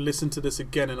listen to this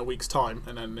again in a week's time,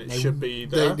 and then it should be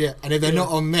there. yeah, and if they're not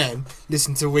on then,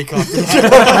 listen to a week after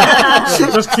that.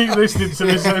 Just keep listening to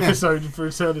this episode for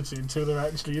eternity until they're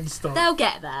actually in stock. They'll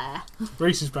get there.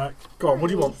 Reese is back. Go on, what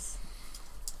do you want?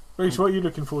 Reese, what are you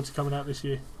looking forward to coming out this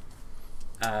year?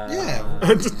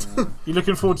 Yeah. You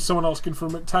looking forward to someone asking for a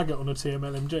McTaggart on a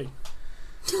TMLMG?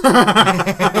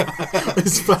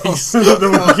 His face.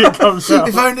 The week it comes out.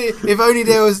 if only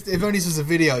this was a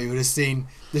video, you would have seen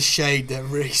the shade that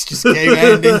Reese just gave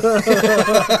Andy.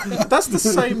 That's the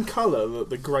same colour that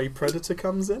the Grey Predator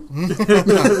comes in. Phil,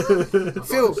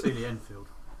 See the Enfield.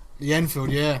 the Enfield,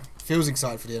 yeah. Phil's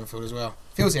excited for the Enfield as well.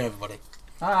 Phil's here, everybody.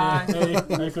 Hi.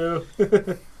 Hey, Phil.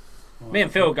 Me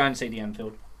and Phil are going to see the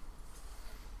Enfield.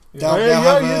 They'll Yeah,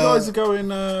 have, you guys are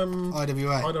going IWA.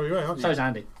 IWA, aren't you? So's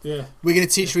Andy. Yeah, We're going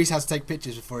to teach Reese how to take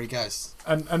pictures before he goes.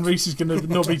 and Reese is going to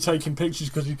not be taking pictures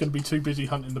because he's going to be too busy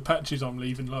hunting the patches I'm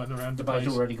leaving lying around the But he's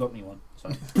base. already got me one. So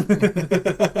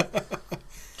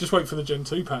Just wait for the Gen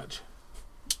 2 patch.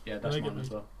 yeah, that's They get mine me. as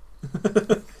well.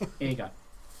 Here you go.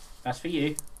 That's for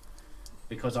you,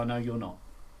 because I know you're not.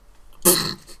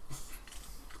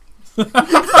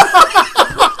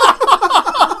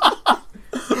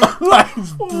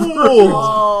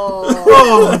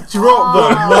 Oh, drop the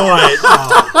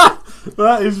mic.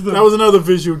 That is the. That was another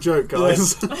visual joke,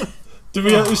 guys. Do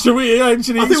we, should we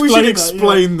actually I think we explain should that?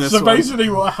 explain this So one. basically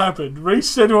what happened, Reese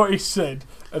said what he said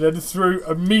and then threw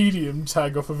a medium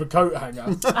tag off of a coat hanger.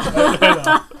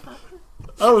 That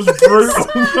was brutal.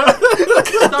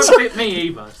 It don't fit me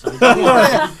either. So don't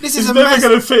worry. This It's is a never massive.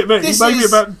 going to fit me. this Maybe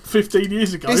is- about 15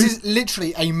 years ago. This is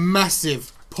literally a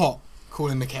massive pot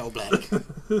calling the kettle black.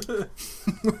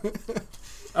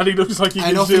 And he looks like he And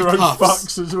gives off he zero puffs.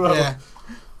 fucks as well. Yeah.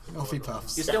 Off he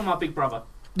puffs. You're still my big brother.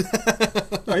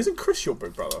 No, isn't Chris your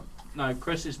big brother? No,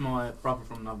 Chris is my brother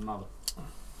from another mother.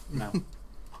 No,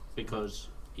 because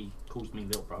he calls me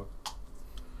little brother.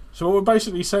 So what we're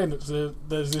basically saying is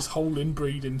there's this whole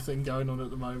inbreeding thing going on at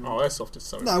the moment. Oh, Airsoft is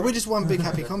so. No, we're just one big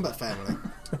happy combat family.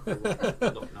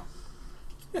 Looking up.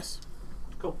 Yes.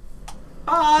 Cool.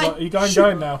 Right, are you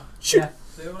going now? Shoot.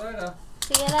 See you later.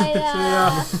 See you later.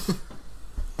 ya.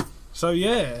 So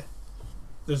yeah,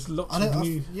 there's lots of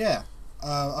new.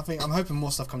 I think I'm hoping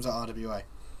more stuff comes out of RWA.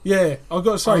 Yeah, I've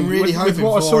got to say, I'm really with hoping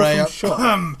what I for saw a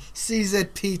from Shot,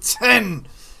 CZP10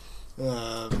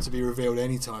 to be revealed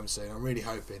anytime soon. I'm really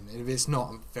hoping. And if it's not,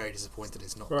 I'm very disappointed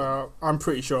it's not. Well, I'm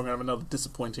pretty sure I'm going to have another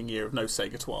disappointing year of no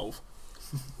Sega 12.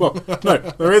 Well, no,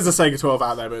 there is a Sega 12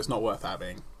 out there, but it's not worth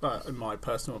having, in my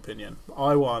personal opinion.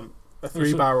 I want a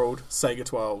 3-barreled Sega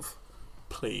 12,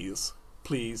 please.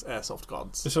 Please, Airsoft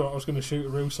gods. So I was going to shoot a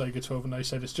real Sega 12 and they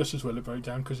said it's just as well it broke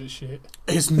down because it's shit.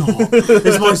 It's not.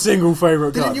 It's my single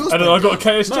favourite gun. Didn't yours And then I got a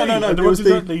break KSG. No, And it what was did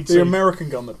that lead the to? American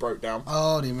gun that broke down.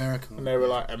 Oh, the American. And they were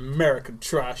like, American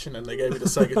trash, and then they gave me the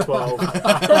Sega 12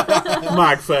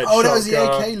 mag-fed Oh, that was the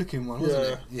shotgun. AK looking one, wasn't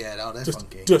Yeah. it? Yeah, no, that's Just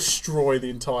funky. destroy the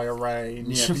entire range.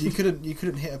 Yeah, but you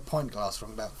couldn't hit a pint glass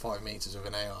from about 5 meters with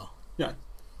an AR.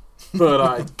 But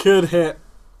I could hit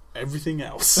everything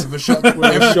else With a shotgun.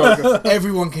 with a shotgun.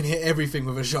 Everyone can hit everything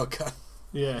with a shotgun.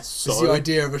 Yeah. It's the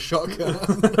idea of a shotgun.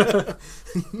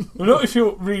 Well, not if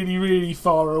you're really, really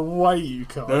far away, you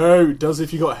can't. No, it does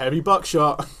if you got heavy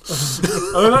buckshot.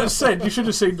 Oh, that said, you should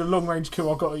have seen the long-range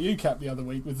kill I got at UCAP the other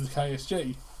week with the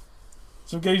KSG.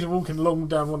 Some geezer walking along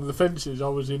down one of the fences. I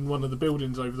was in one of the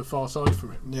buildings over the far side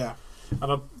from him. Yeah.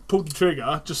 And I pulled the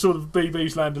trigger, just saw the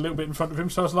BBs land a little bit in front of him,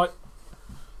 so I was like,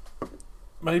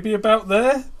 maybe about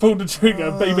there? Pulled the trigger,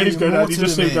 Oh, BBs go you down, you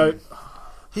just see him go...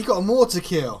 He got a mortar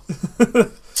kill.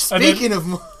 And Speaking of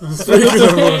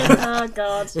Oh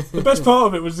god, the best part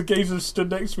of it was the geezer stood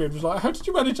next to me and was like, how did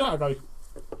you manage that? I go,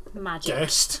 magic.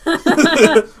 guessed.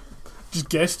 Just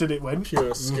guessed and it went.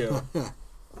 Pure skill.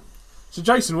 So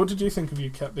Jason, what did you think of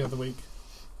UCAP the other week?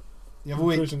 the other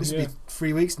week. Prison, This will yeah. be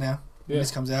 3 weeks now when Yeah.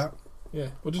 this comes out. Yeah.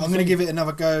 What did I'm you going to think? give it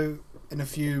another go in a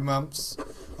few months.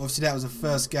 Obviously, that was the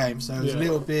first game, so it was Yeah. a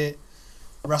little bit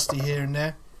rusty here and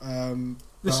there.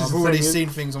 This But is I've the already thing, seen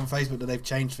things on Facebook that they've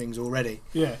changed things already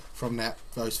Yeah. from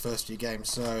those first few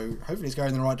games. So hopefully it's going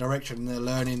in the right direction. They're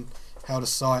learning how the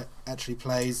site actually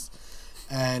plays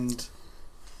and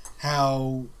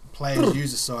how players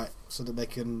use the site so that they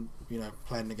can,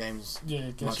 play in the games.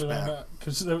 Yeah, guess Much around better. that.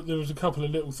 Because there was a couple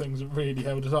of little things that really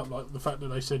held us up, like the fact that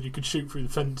they said you could shoot through the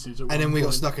fences. At And one then we got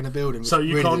point. stuck in a building. So which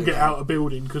you really can't didn't get help. out a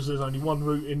building because there's only one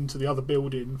route into the other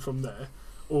building from there,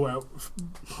 or out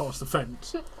past the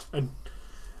fence. And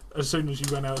as soon as you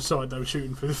went outside, they were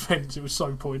shooting through the fence. It was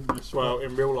so pointless. Well,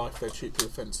 in real life, they'd shoot through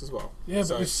the fence as well. Yeah,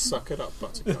 so but it's... suck it up,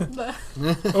 Buttercup.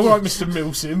 all right, Mr.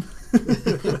 Milsim.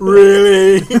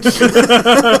 Really?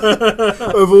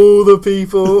 Of all the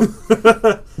people?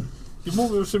 You're more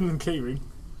Milsim than Keyring.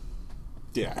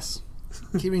 Yes.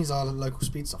 Keyring's our local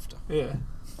speed softer. Yeah.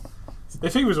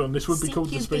 If he was on, this would be called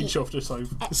the CQB. Speed Shofter, so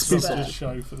Expert. Speed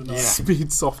Show for the night. Yeah.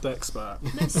 Speed soft expert. No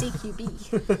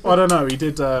CQB. I don't know. He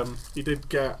did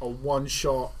get a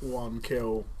 1-shot,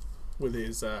 1-kill with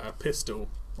his pistol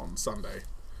on Sunday,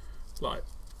 like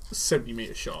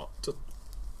 70-meter shot.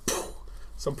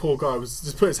 Some poor guy was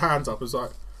just put his hands up. Was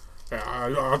like, yeah,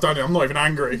 I don't know. I'm not even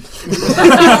angry.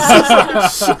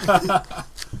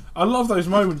 I love those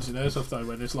moments in Airsoft though,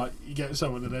 when it's like you get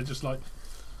someone and they're just like,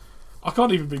 I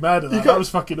can't even be mad at that. That was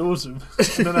fucking awesome.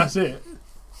 And then that's it.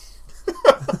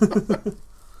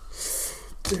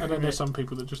 And then there's some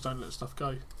people that just don't let stuff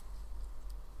go.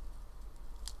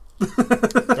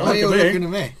 Oh, you're looking at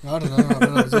me. I don't know what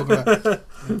I'm talking about.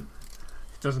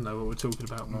 Doesn't know what we're talking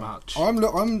about much.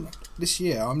 This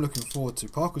year. I'm looking forward to.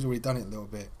 Parker's already done it a little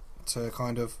bit to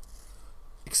kind of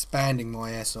expanding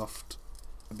my airsoft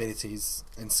abilities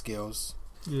and skills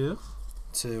Yeah.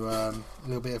 to a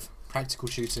little bit of practical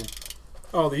shooting.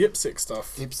 Oh, the IPSC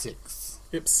stuff. IPSC.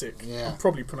 IPSC. Yeah. I'm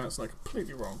probably pronouncing that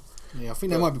completely wrong. Yeah, I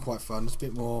think that might be quite fun. It's a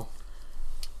bit more.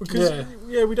 Because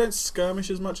we don't skirmish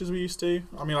as much as we used to.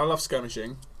 I mean, I love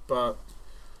skirmishing, but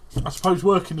I suppose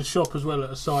working the shop as well at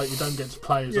a site, you don't get to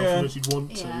play as Yeah. often as you'd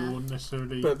want to, Yeah. or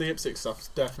necessarily. the IPSC stuff is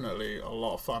definitely a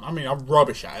lot of fun. I mean, I'm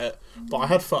rubbish at it, but I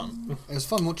had fun. It was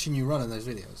fun watching you run in those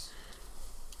videos.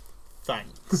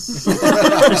 Thanks.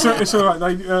 it's alright.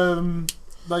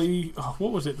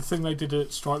 What was it? The thing they did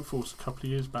at Strike Force a couple of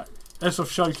years back,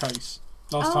 Airsoft Showcase.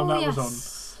 Last time that was on,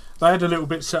 they had a little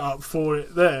bit set up for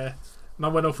it there, and I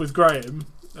went off with Graham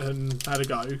and had a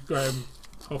go. Graham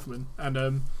Hoffman, and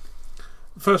the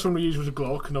first one we used was a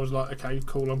Glock, and I was like, okay,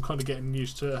 cool. I'm kind of getting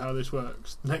used to how this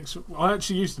works. Next, I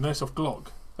actually used an Airsoft Glock.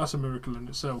 That's a miracle in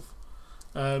itself.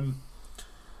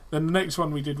 Then the next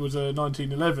one we did was a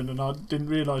 1911, and I didn't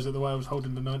realise that the way I was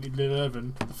holding the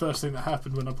 1911, the first thing that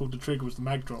happened when I pulled the trigger was the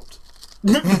mag dropped.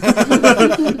 So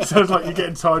I was like, you're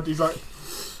getting tired. He's like,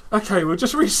 okay, we'll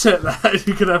just reset that.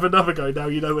 You can have another go now.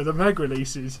 You know where the mag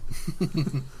release is.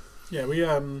 Yeah,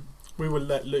 we were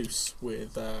let loose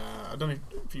with. I don't know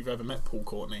if you've ever met Paul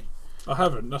Courtney. I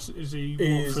haven't. Is he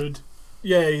He's- Watford?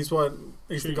 Yeah, he's the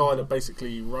Shooting guy one. that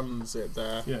basically runs it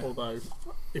there. Yeah. Although,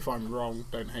 if I'm wrong,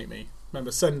 don't hate me. Remember,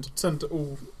 send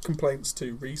all complaints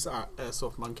to Reese at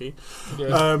Airsoft Monkey.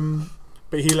 Yeah.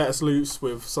 but he let us loose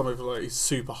with some of like his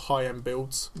super high end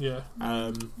builds. Yeah.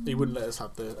 He wouldn't let us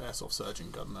have the airsoft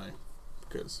surgeon gun though,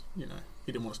 because he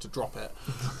didn't want us to drop it.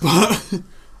 But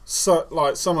so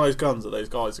like some of those guns that those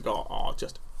guys have got are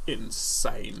just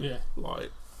insane. Yeah.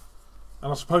 Like,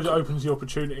 and I suppose it opens the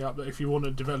opportunity up that if you want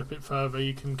to develop it further,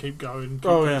 you can keep going, keep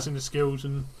progressing the skills,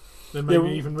 and then maybe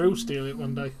even real steal it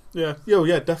one day. Yeah,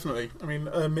 definitely. I mean,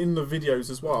 in the videos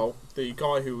as well, the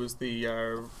guy who was the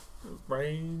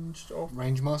range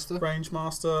master.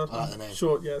 I like the name.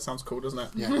 Sure, yeah, it sounds cool, doesn't it?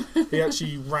 Yeah. He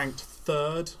actually ranked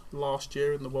 3rd last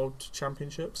year in the World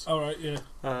Championships. All right, yeah.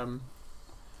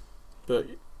 But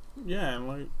yeah,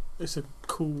 like it's a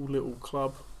cool little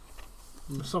club.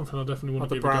 It's something I definitely want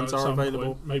to Other give a go brands at are some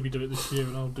available. point. Maybe do it this year,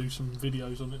 and I'll do some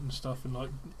videos on it and stuff, and like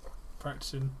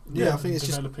practicing. Yeah, I think it's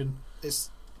developing. It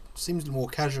seems more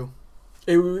casual.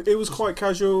 It was quite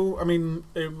casual. I mean,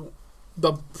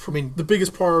 the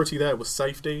biggest priority there was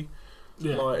safety.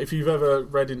 Yeah. Like, if you've ever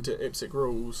read into IPSC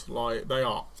rules, like they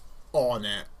are on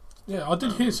it. Yeah, I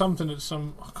did hear something that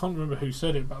I can't remember who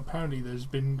said it, but apparently there's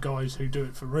been guys who do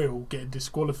it for real getting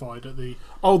disqualified at the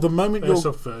the moment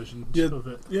airsoft version of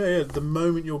it. Yeah, the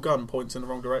moment your gun points in the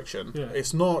wrong direction,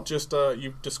 it's not just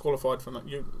you've disqualified from that.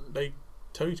 They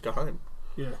tell you to go home.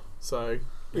 Yeah. So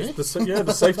it's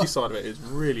the safety side of it is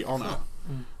really on it.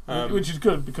 Which is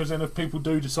good, because then if people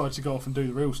do decide to go off and do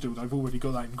the real steal, they've already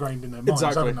got that ingrained in their minds,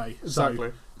 haven't they? Exactly.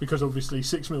 So, because obviously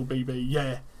 6mm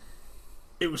BB,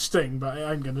 it will sting, but it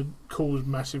ain't going to cause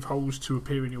massive holes to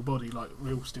appear in your body like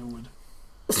real steel would.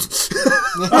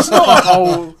 That's not a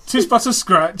hole. Tis but a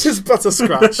scratch.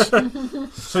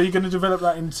 So you're going to develop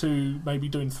that into maybe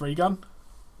doing 3-gun?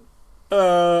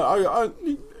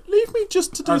 Leave me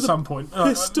just to do at some point.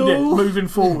 pistol. Moving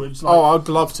forwards. Like, I'd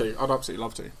love to. I'd absolutely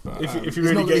love to. But, if you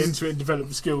really get into it and develop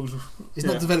the skills. He's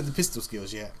not developed the pistol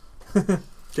skills yet.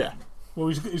 Yeah. Well,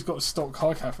 he's got a stock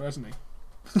high capper, hasn't he?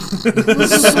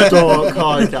 Stock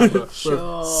high capper.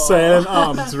 Sure. Sailing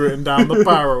arms written down the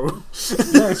barrel.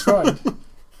 Yeah, it's fine.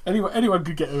 Anyone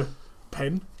could get a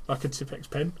pen, like a Tipex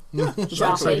pen.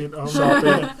 Sharpie.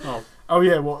 Sharpie. Oh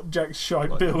yeah, what Jack's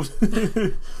shite build.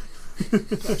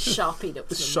 Sharpied up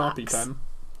to the Sharpie max. pen.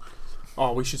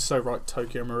 Oh, we should so write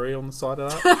Tokyo Marie on the side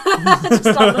of that.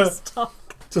 Just on the stock.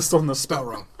 Just on the Spelt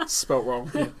wrong. Spelt wrong.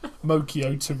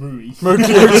 Mokyo Tarui.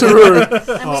 Mokyo Tarui. And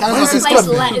we Sounds can like it's replace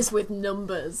got- letters with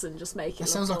numbers and just make it That look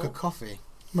sounds like a cool. coffee.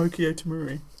 Mokyo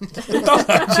Tamuri. That's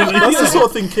the sort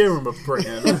of thing Kieran would bring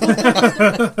in.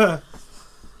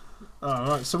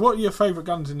 Right, so what are your favourite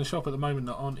guns in the shop at the moment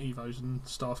that aren't Evos and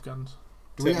staff guns?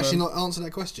 Did we Titman. actually not answer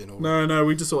that question? Or? No,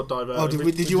 we just sort of diverted. Oh,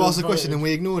 did you ask the question and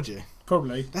we ignored you?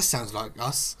 Probably. That sounds like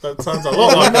us. That sounds a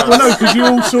lot like Well, that. no, because you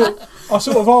all I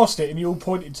sort of asked it and you all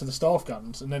pointed to the staff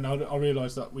guns, and then I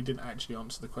realised that we didn't actually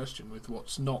answer the question with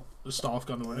what's not a staff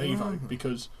gun or an Evo,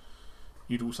 because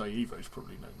you'd all say Evos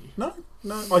probably, don't you? No,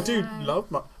 I do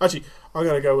love my... Actually, I'm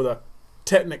going to go with a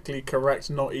technically correct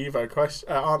not Evo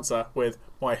answer with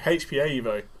my HPA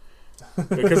Evo.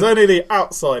 Because only the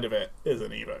outside of it is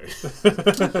an Evo.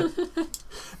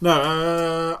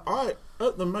 No,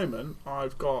 at the moment,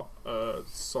 I've got a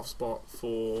soft spot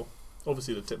for,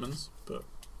 obviously, the Titmans, but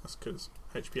that's because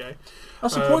HPA.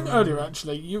 That's a point earlier,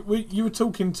 actually. You were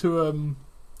talking to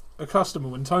a customer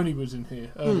when Tony was in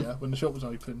here earlier, when the shop was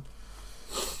open.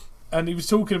 And he was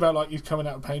talking about, like, he's coming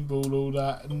out of paintball, all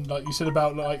that, and, like, you said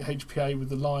about, like, HPA with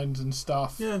the lines and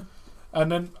stuff. Yeah. And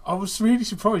then I was really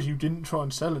surprised you didn't try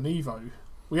and sell an Evo.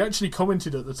 We actually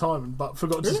commented at the time, but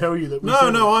forgot to tell you that. No,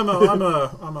 I'm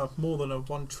a more than a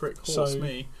one-trick horse. So,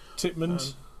 me,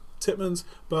 Titmans. Titmans.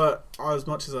 But as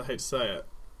much as I hate to say it,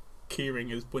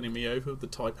 Keyring is winning me over with the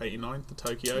Type 89, the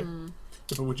Tokyo.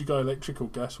 But would you go electric or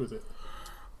gas with it?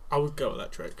 I would go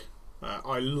electric.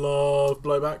 I love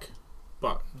blowback,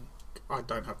 but I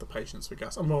don't have the patience for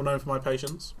gas. I'm well known for my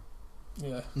patience.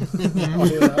 Yeah, I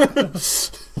hear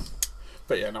that.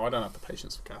 But yeah, no, I don't have the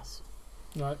patience for gas.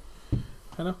 Right,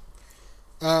 Hannah.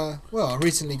 Well, I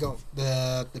recently got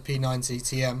the P90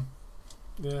 TM.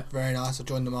 Yeah. Very nice. I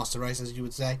joined the master race, as you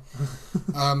would say.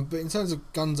 But in terms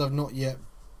of guns I've not yet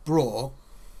brought,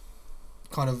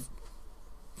 kind of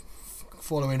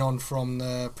following on from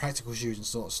the practical shooting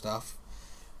sort of stuff,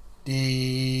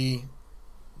 the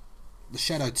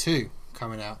Shadow 2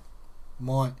 coming out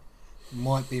might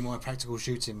be my practical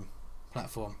shooting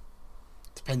platform,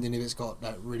 depending if it's got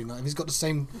that really nice. If it's got the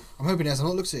same, I'm hoping it has. I've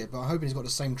not looked at it, but I'm hoping it's got the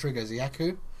same trigger as the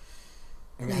Yaku.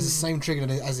 If it has the same trigger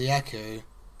as the Yaku,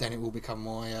 then it will become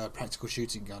my practical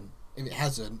shooting gun. If it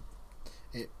hasn't,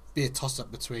 it'd be a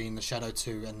toss-up between the Shadow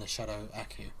 2 and the Shadow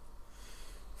Aku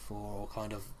for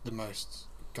kind of the most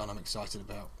gun I'm excited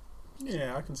about.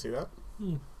 Yeah, I can see that.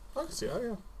 I can see that,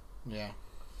 yeah. Yeah.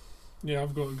 Yeah,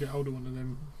 I've got to get hold of one of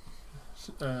them.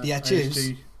 The Achus.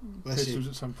 ASD Bless you. pistols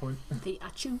at some point. The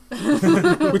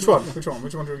Achu. Which one?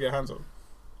 Which one do we get hands on?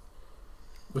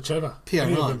 Whichever.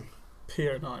 Any of PO9. them.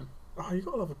 PO9. Oh, you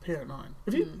gotta love a PO9.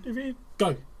 If you,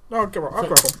 Go. no, I'll grab one.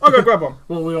 I'll go grab one.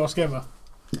 What will we ask Emma?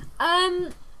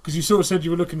 Because you sort of said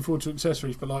you were looking forward to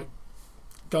accessories, but like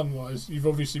gun-wise, you've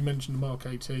obviously mentioned the Mark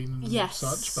 18 and Yes.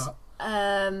 such, but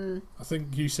I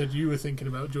think you said you were thinking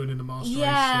about joining the Master Race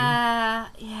yeah.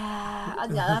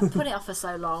 I've put it off for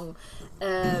so long.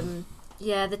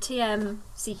 Yeah, the TM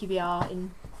CQBR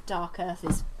in Dark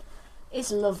Earth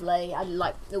is lovely. I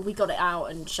like we got it out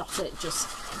and shot it just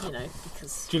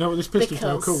because. Do you know what this pistol's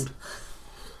now called?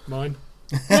 Mine.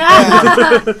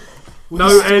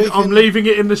 No, Ed, I'm leaving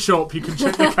it in the shop. You can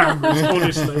check the cameras,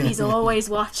 honestly. He's always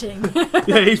watching.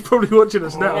 Yeah, he's probably watching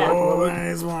us now.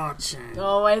 Always watching.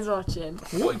 Always watching.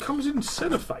 What? It comes in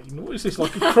cellophane? What is this,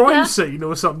 like a crime scene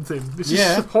or something? This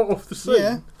Yeah. is hot off the scene.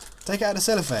 Yeah. Take it out of the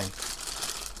cellophane.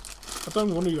 I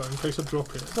don't want to though, in case I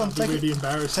drop it. Go on, That'd be take really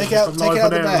embarrassing. take it out- if I'm take it live out on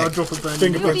the air and I bag. drop a brand new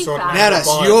Fingerprints You'll be on fine. it. Now that's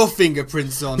Bye. your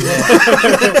fingerprints on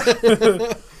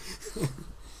there.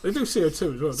 They do CO2 as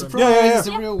well, don't they? Surprise, Yeah. it's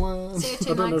a real one.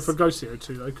 CO2 I don't know mics. if I go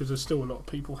CO2 though, because there's still a lot of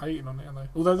people hating on it, aren't they?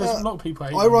 Although there's a lot of people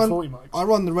hating I on run- the 40 mics. I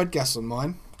run the red gas on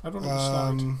mine. I don't know the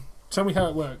slide. Tell me how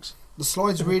it works. The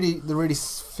slide's really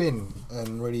thin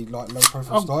and really like low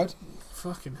profile slide.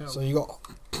 Fucking hell. So you got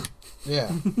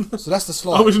So that's the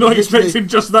slide. I was not Literally- expecting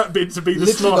just that bit to be the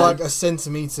literally slide. like a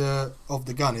centimetre of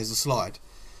the gun is a slide.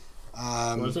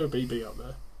 Why is there a BB up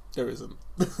there? There isn't.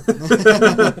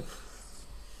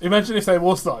 Imagine if there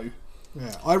was though.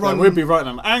 Yeah, I run. We'd be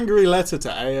writing an angry letter to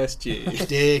ASG.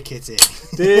 Dear Kitty.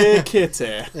 Dear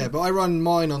Kitty. Yeah, but I run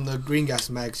mine on the green gas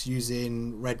mags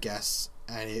using red gas,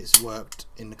 and it's worked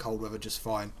in the cold weather just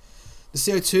fine. The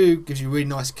CO2 gives you a really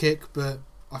nice kick, but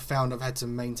I found I've had to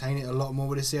maintain it a lot more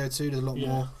with the CO2. There's a lot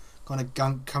more kind of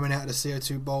gunk coming out of the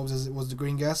CO2 bulbs as it was the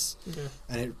green gas,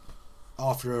 and it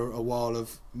after a while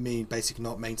of me basically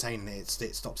not maintaining it,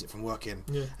 it stops it from working,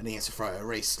 and he has to throw it at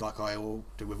race like I will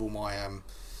do with all my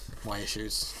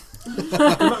issues. Can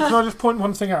I just point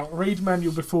one thing out? Read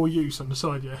manual before use on the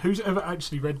side, yeah? Who's ever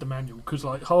actually read the manual? Because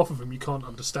like half of them you can't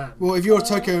understand. Well, if you're a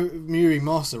Tokyo Muri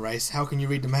Master Race, how can you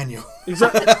read the manual?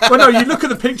 Exactly. Well, no, you look at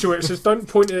the picture where it says don't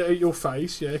point it at your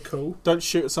face. Yeah, cool. Don't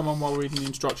shoot at someone while reading the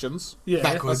instructions. Yeah,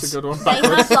 Backwards. That's a good one. They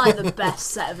have like the best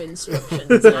set of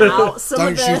instructions now. Some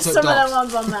Don't of shoot at some of the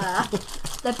dogs. ones on there,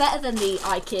 they're better than the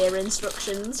IKEA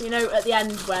instructions. You know, at the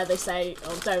end where they say,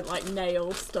 "Oh, don't like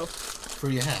nail stuff."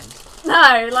 Through your hand.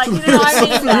 No, like you know what I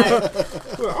mean.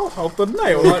 Though, Well, I'll hold the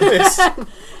nail like this. kind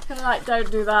of like, don't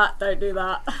do that, don't do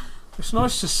that. It's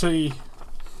nice to see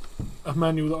a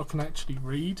manual that I can actually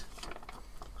read,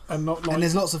 and not like. And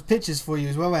there's lots of pictures for you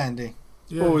as well, Andy.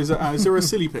 Yeah. Oh, is there a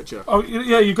silly picture? Oh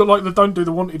yeah, you got like the don't do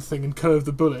the wanted thing and curve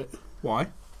the bullet. Why?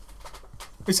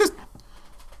 It says,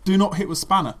 do not hit with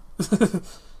spanner.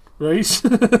 Reese. do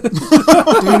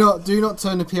not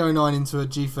turn the PO9 into a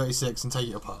G36 and take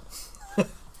it apart.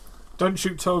 Don't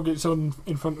shoot targets in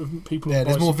front of people. Yeah, on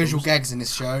there's more bicycles. visual gags in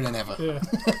this show than ever.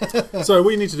 Yeah. So what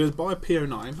you need to do is buy a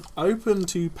PO9, open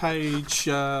to page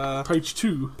Page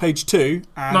 2. page 2,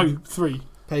 and, No, 3.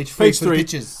 Page Page for the 3.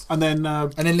 pictures. and then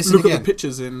listen look again. at the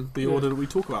pictures in the order that we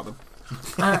talk about them.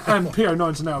 And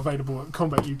PO9s are now available at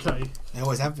Combat UK. They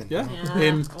always have been. Yeah, Yeah,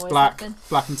 in always black, have been.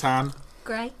 black and tan,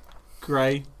 Grey.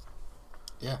 grey.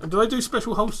 And do they do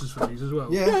special holsters for these as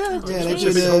well? Yeah, Yeah, they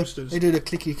specific do holsters. they do the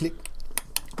clicky click.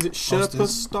 Is it Sherpa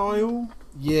Holsters. style?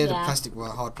 Yeah, the Yeah. plastic,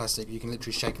 hard plastic. You can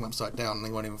literally shake them upside down and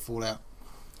they won't even fall out.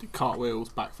 Cartwheels,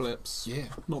 backflips. Yeah.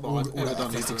 Not that All I've that ever done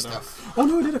athletic either of them. stuff. Oh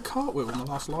no, I did a cartwheel on the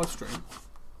last live stream.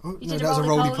 Oh, You no, did that was a a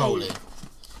roly roly-poly. poly.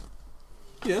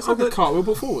 Yeah, it's like a cartwheel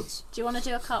but forwards. Do you want to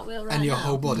do a cartwheel right And your now?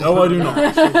 whole body. No, I do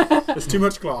not. There's too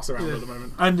much glass around at the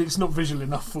moment. And it's not visual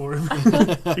enough for him.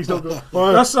 He's not got.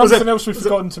 Well, That's was something it- else we've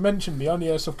forgotten to mention. The Only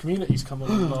Airsoft Community's come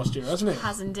on last year, hasn't it?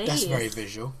 Has indeed. That's very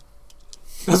visual.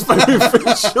 That's very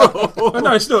visual. Oh,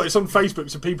 no, it's not. It's on Facebook,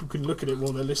 so people can look at it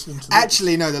while they're listening to this.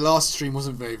 Actually, no, the last stream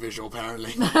wasn't very visual,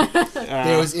 apparently.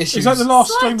 There was issues. Is that the last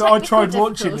Slight stream that I tried technical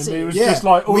watching, and it was Yeah. just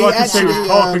like all We I could see was actually,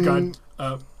 Parker um, going.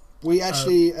 We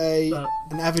actually, uh,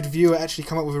 an avid viewer actually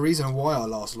come up with a reason why our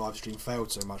last live stream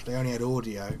failed so much. They only had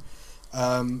audio.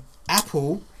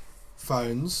 Apple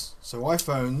phones, so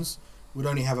iPhones, would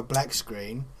only have a black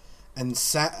screen, and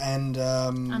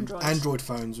Android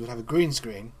phones would have a green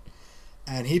screen.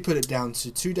 And he put it down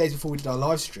to 2 days before we did our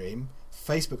live stream,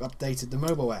 Facebook updated the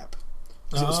mobile app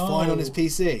because it was fine on his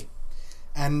PC.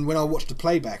 And when I watched the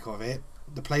playback of it,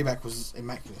 the playback was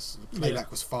immaculate. The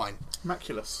playback was fine.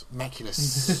 Maculous. Immaculate.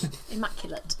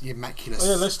 Immaculate. The immaculate. Oh,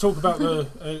 yeah, let's talk about the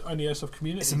Only Airsoft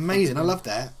community. It's amazing. I love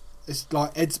that. It's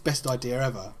like Ed's best idea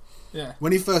ever. Yeah.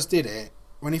 When he first did it,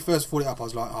 when he first thought it up, I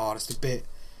was like, oh, that's a bit...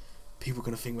 People are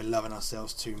going to think we're loving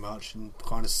ourselves too much and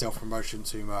kind of self-promotion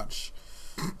too much,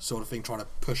 sort of thing, trying to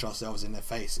push ourselves in their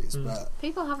faces. But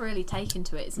People have really taken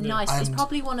to it. It's Yeah. nice. It's And-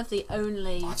 probably one of the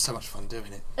only... I have so much fun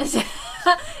doing it.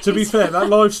 To be fair, that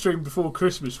live stream before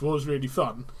Christmas was really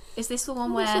fun. Is this the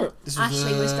one where This was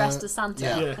Ashley was the- dressed as Santa?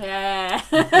 Yeah.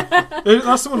 Yeah.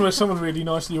 That's the one where someone really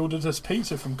nicely ordered us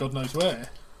pizza from God knows where.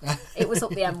 It was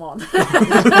up the M1.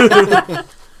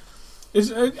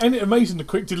 Ain't it amazing the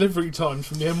quick delivery times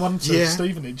from the M1 to Yeah.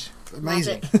 Stevenage?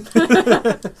 Amazing.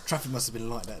 Magic. Traffic must have been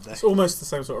light that day. It's almost the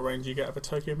same sort of range you get of a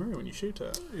Tokyo Mirror when you shoot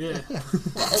it. Yeah.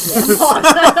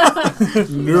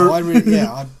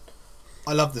 No,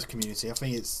 I love this community. I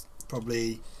think it's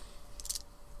probably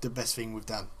the best thing we've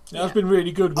done. It's been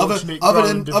really good watching it grow Other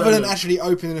and than develop. actually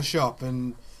opening a shop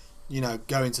and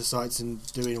going to sites and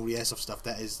doing all the airsoft stuff,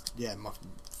 that is my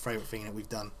favourite thing that we've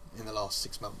done in the last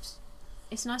 6 months.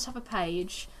 It's nice to have a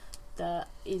page that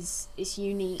is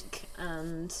unique,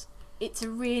 and it's a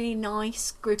really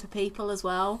nice group of people as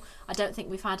well. I don't think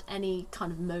we've had any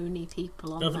kind of moany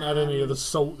people on I haven't there. had any of the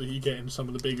salt that you get in some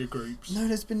of the bigger groups. No,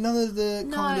 there's been none of the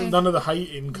kind of None of the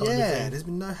hating kind of thing. there's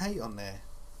been no hate on there,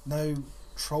 no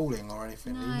trolling or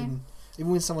anything. No.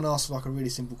 Even when someone asks like a really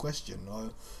simple question, or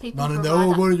People none of the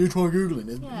provide why don't you try googling?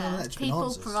 There's none of yeah, that. It's been people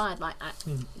answers. provide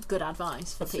good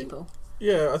advice for I think- people.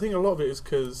 Yeah, I think a lot of it is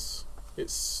because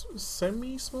it's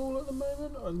semi-small at the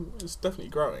moment, and it's definitely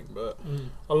growing. But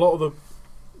a lot of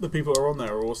the people that are on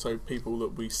there are also people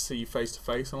that we see face to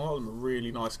face, and a lot of them are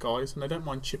really nice guys, and they don't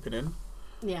mind chipping in.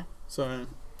 Yeah, So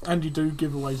And you do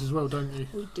giveaways as well, don't you?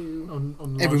 we do.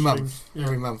 On the Every live month. streams? Yeah.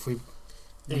 Every month we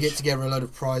Ish. get together a load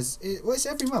of prize. It's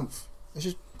every month. It's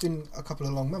just been a couple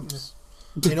of long months.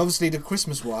 And obviously the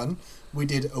Christmas one we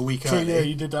did a week True, early. yeah,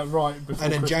 you did that right before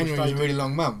And then Christmas January was Day. a really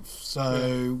long month,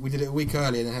 so we did it a week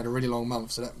early and then had a really long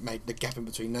month, so that made the gap in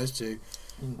between those two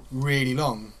really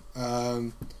long.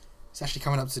 It's actually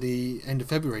coming up to the end of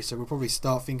February, so we'll probably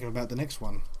start thinking about the next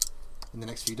one in the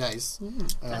next few days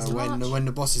Best of March. when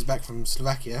the boss is back from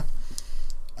Slovakia.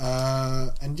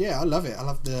 And yeah, I love it. I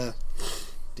love the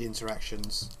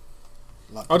interactions.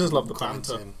 Like I just love people the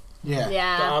banter. commenting. Yeah, the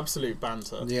Yeah, absolute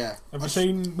banter. yeah. Have you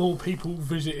seen more people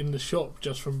visiting the shop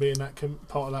just from being that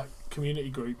part of that community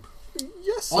group?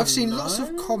 Yes, I've and seen no. lots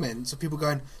of comments of people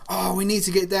going, "Oh, we need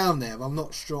to get down there," but I'm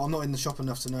not sure. I'm not in the shop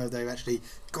enough to know if they've actually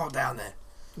got down there.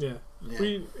 Yeah.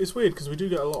 Yeah. It's weird because we do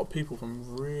get a lot of people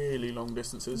from really long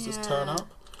distances just turn Yeah. up.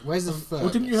 Where's the Well,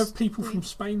 furthest? didn't you have people from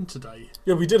Spain today?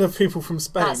 Yeah, we did have people from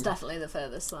Spain. that's definitely the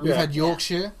furthest one. We've Yeah. had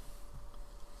Yorkshire.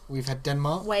 We've had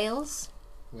Denmark. Wales.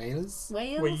 Wales.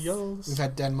 Wales. We've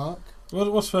had Denmark.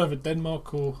 What's further,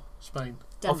 Denmark or Spain?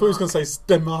 I thought he was going to say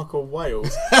Denmark or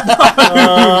Wales.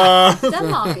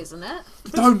 Denmark, isn't it?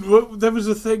 There was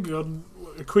a thing on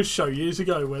a quiz show years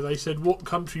ago where they said what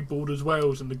country borders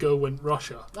Wales, and the girl went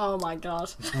Russia. Oh my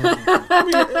god.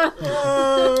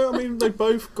 I mean, they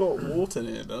both got water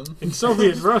near them. In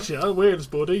Soviet Russia, Wales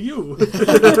border you.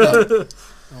 Yeah.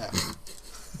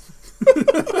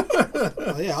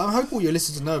 Yeah, I hope all your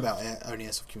listeners know about Only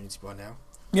Airsoft Community by now.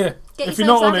 Yeah. Get If you're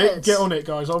not on yourselves it, get on it,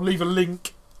 guys. I'll leave a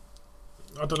link.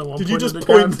 I don't know what I'm Did you just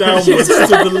pointing point at the downwards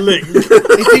to the link?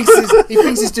 He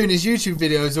thinks he's doing his YouTube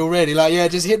videos already. Like, yeah,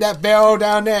 just hit that bell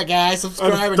down there, guys.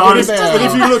 Subscribe and Don't- hit the bell. But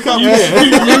if you look up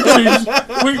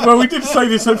YouTube's- we did say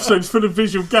this episode's full of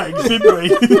visual gags, didn't we?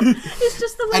 It's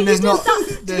just the way And you there's did not- that.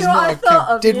 Do there's you know what not I a thought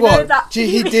of? did You what? know that, Gee,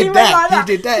 he you did went that. like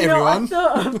He did that, You know what I everyone.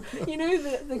 thought of? You know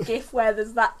the gif where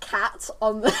there's that cat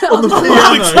on the piano.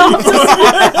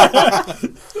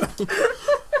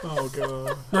 Oh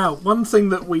god. Now, one thing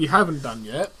that we haven't done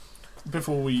yet,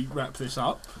 before we wrap this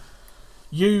up,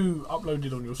 you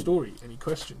uploaded on your story any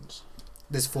questions.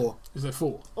 There's 4. Is there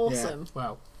 4? Awesome.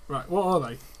 Wow. Right, what are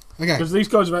they? Okay. Because these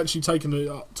guys have actually taken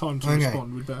the time to Okay.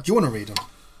 respond with that. Do you want to read them?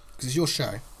 Because it's your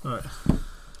show. Right.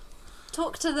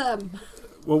 Talk to them.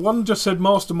 Well, one just said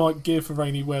Master Mike gear for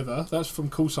rainy weather. That's from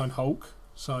Callsign Hulk.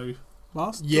 So,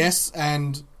 Master? Yes,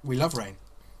 and we love rain.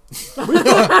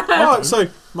 Alright, so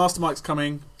Master Mike's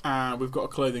coming, and we've got a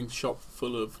clothing shop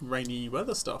full of rainy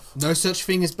weather stuff. No such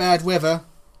thing as bad weather,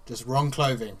 just wrong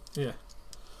clothing. yeah.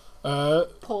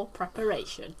 Poor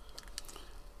preparation.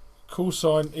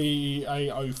 Callsign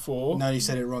EA04. No, you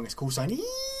said it wrong. It's call sign.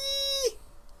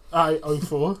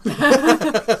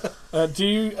 A04. Do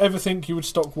you ever think you would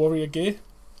stock Warrior gear?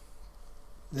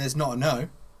 There's not a no.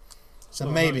 It's a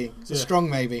Not a maybe. no. It's a Yeah. strong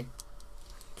maybe.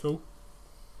 Cool.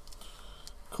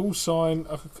 Call sign.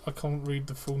 I can't read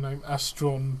the full name.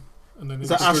 Astron. And then Is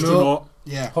that it's Astronaut?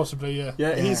 Yeah. possibly, yeah.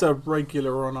 Yeah, Yeah. he's a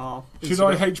regular on our. Should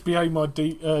Instagram. I HBA my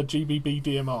GBB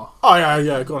DMR? Oh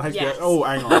yeah. Go on, HBA. Yes. Oh,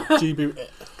 hang on. GB.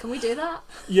 Can we do that?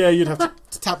 Yeah, you'd have to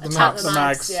To tap the Tap maps. the the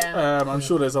mags, mags. yeah. I'm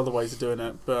sure there's other ways of doing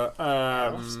it, but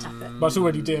I'll just tap it. But it's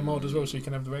already DMR'd as well, so you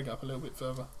can have the reg up a little bit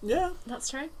further. Yeah, That's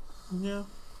true. yeah.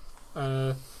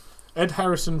 Ed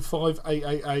Harrison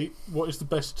 5888. What is the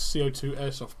best CO2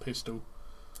 airsoft pistol?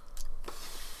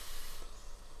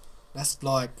 That's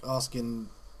like asking.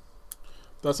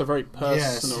 That's a very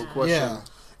personal Yes. question. Yeah.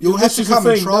 You'll have This to is the come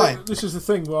and thing, try. This is the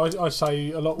thing where I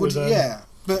say a lot Would, with yeah.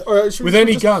 But Should with we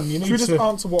any just, gun. You Should need we just to.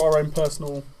 answer what our own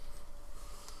personal?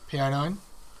 PO9.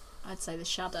 I'd say the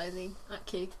Shadow, the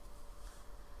ACU.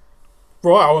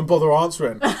 Right, I won't bother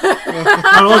answering. And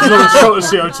I've never shot a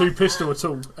CO2 pistol at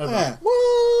all. Ever. Yeah.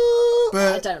 I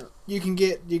But don't.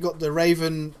 you got the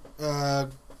Raven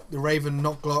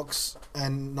knock glocks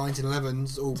and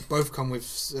 1911s all both come with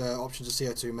options of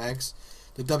CO2 mags.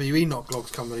 The WE knock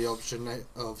glocks come with the option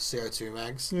of CO2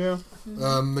 mags. Yeah.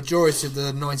 Majority of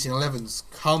the 1911s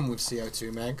come with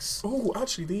CO2 mags. Oh,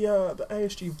 actually, the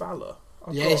ASG Valor.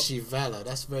 I've The got- ASG Valor,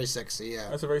 that's very sexy. Yeah.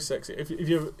 That's a very sexy. If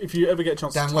you ever get a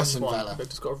chance Dan to touch Wesson one, Valor. they've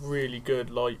just got a really good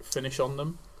like finish on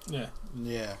them. Yeah.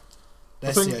 Yeah. I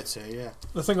That's think- CO2. Yeah.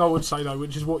 The thing I would say though,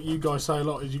 which is what you guys say a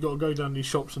lot, is you got to go down these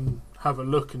shops and have a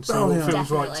look and see Oh, what yeah. feels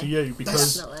right to Definitely. you.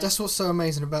 Because Definitely. That's what's so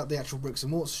amazing about the actual bricks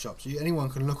and mortar shops. Anyone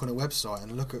can look on a website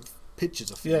and look at pictures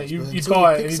of things. yeah, you but you until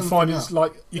buy it pick and you something find up- it's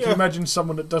like you can Yeah. imagine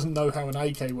someone that doesn't know how an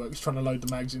AK works trying to load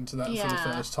the mags into that for the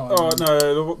Yeah. first time. Oh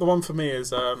no, the one for me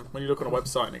is when you look on a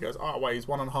website and it goes, oh, it weighs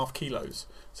 1.5 kilos.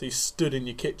 So you stood in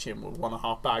your kitchen with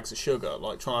 1.5 bags of sugar,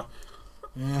 like trying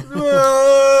Yeah.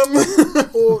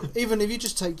 to. Or even if you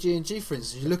just take G&G for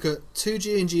instance, you look at two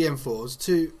G&G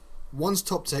M4s, one's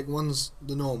Top Tech, one's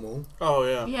the normal, Oh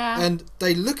yeah. Yeah. and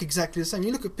they look exactly the same.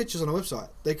 You look at pictures on a website,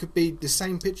 they could be the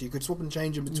same picture. You could swap and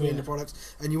change them between Yeah. the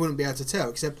products, and you wouldn't be able to tell.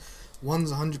 Except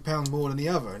one's £100 more than the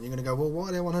other, and you're going to go, well, why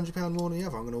are they £100 more than the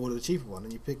other? I'm going to order the cheaper one,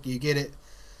 and you get it,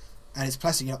 and it's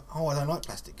plastic. You're like, oh, I don't like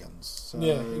plastic guns. So,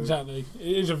 Yeah, exactly.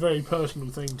 It is a very personal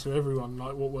thing to everyone,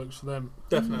 like what works for them.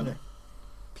 Definitely.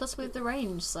 Plus with the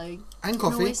range, so you And can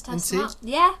coffee always and test tea. them out.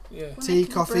 Yeah. Yeah. We're Tea,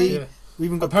 making a coffee. brew. Yeah. We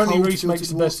even got Apparently, cold Reese makes the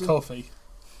filtered best water. coffee.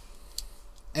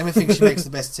 Emma thinks she makes the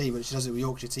best tea, but she does it with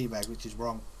Yorkshire tea bag, which is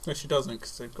wrong. No, she doesn't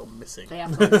because they've gone missing. They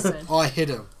have got listen. I hid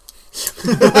them.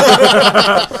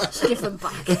 Give them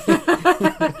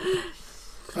back.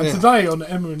 And Yeah. today on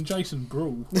Emma and Jason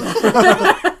Brawl,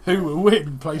 who will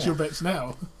win? Place your bets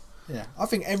now. Yeah, I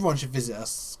think everyone should visit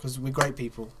us because we're great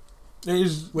people. It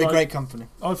is. We're like, great company.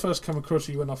 I first come across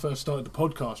you when I first started the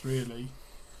podcast, really.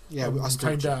 Yeah, I I still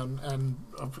came down and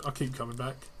I keep coming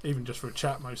back, even just for a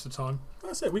chat most of the time.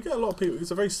 That's it. We get a lot of people.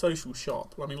 It's a very social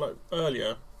shop. I mean, like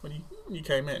earlier when you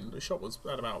came in, the shop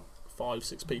had about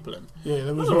 5-6 people in. Yeah,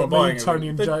 there was They're not me, buying Tony,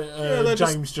 and anything. they're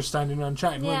just- James just standing around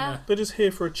chatting, Yeah. weren't They're just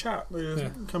here for a chat. They just Yeah.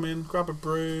 come in, grab a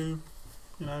brew,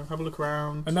 have a look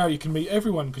around. they? And now you can meet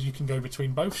everyone because you can go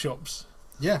between both shops.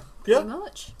 Yeah, Yeah. Pretty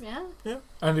much. Yeah.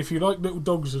 And if you like little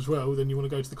dogs as well, then you want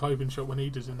to go to the clothing shop when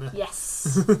Eda's in there. Yes.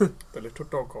 The little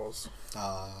doggos.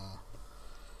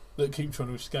 That keep trying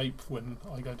to escape when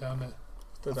I go down there.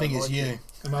 They I think don't it's like you.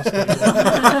 It must be.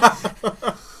 Yeah.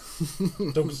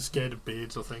 Dogs are scared of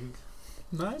beards, I think.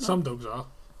 No, Some dogs are.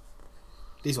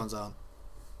 These ones aren't.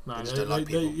 No, They just don't like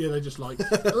people. yeah, they just like.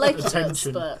 Loki does,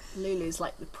 Attention. but Lulu's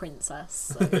like the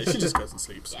princess. So. Yeah, she just goes and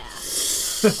sleeps. Yeah.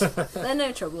 They're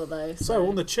no trouble though. So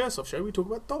on the Chairsoft show, we talk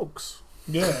about dogs.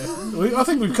 Yeah, I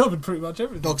think we've covered pretty much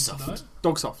everything. Dog soft. tonight.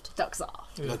 Dogsoft. Ducks off.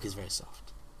 Yeah. Look, is very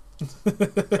soft.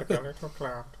 Like a little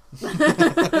cloud.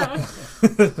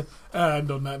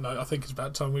 And on that note, I think it's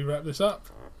about time we wrap this up.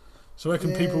 So where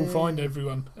can people Yay. find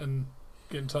everyone and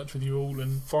get in touch with you all?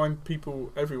 And Find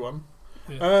people, everyone.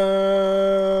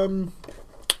 Yeah.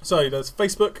 So there's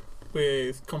Facebook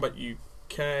with Combat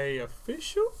UK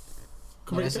official. No,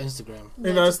 Combat that's UK. Instagram.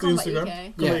 Yeah, that's the Combat Instagram.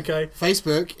 UK. Combat UK.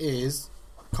 Facebook is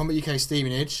Combat UK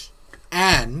Stevenage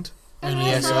and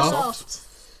Only Oh, Airsoft. Airsoft.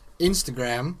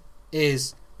 Instagram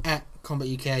is at Combat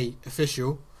UK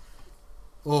Official.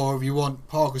 Or if you want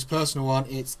Parker's personal one,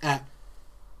 it's at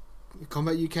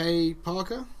Combat UK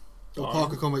Parker? Or Oh.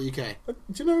 Parker Combat UK?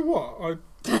 Do you know what?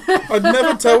 I'd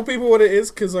never tell people what it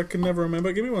is because I can never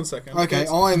remember. Give me 1 second. Okay,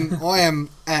 It's- I am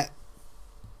at...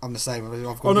 I'm the same. I've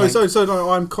gone Oh no, blank. so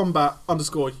no, I'm Combat _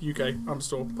 UK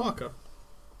 _ Parker.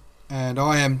 And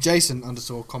I am Jason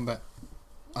 _ Combat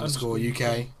 _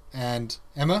 UK. And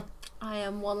Emma? I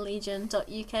am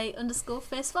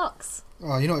onelegion.uk_FierceFox.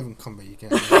 Oh, you're not even Combat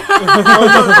UK.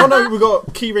 Oh no, we've got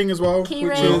Keyring as well, Keyring.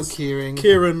 which Oh, is Kieran.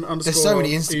 Kieran underscore There's so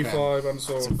many Instagram. E5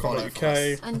 underscore Some follow Combat for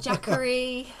us. UK. And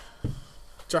Jackery.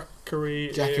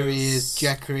 Jackery is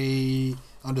Jackery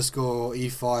underscore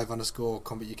E5 underscore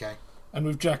Combat UK. And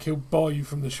with Jack, he'll buy you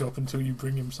from the shop until you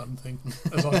bring him something,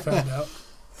 as I found out.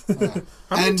 How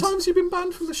many And- times have you been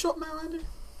banned from the shop now, Andy?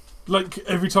 Like,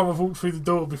 every time I've walked through the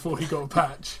door before he got a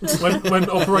patch. When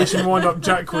Operation Wind Up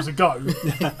Jack was a go,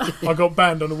 I got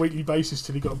banned on a weekly basis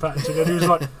till he got a patch. And then he was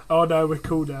like, oh no, we're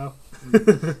cool now.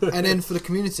 And then for the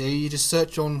community, you just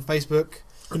search on Facebook,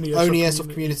 Only Airsoft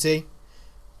Community.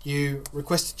 You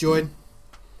request to join.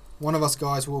 One of us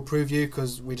guys will approve you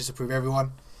because we just approve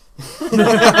everyone.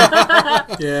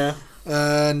 Yeah.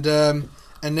 And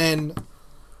then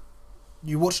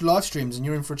you watch live streams and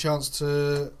you're in for a chance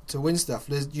to win stuff.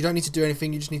 You don't need to do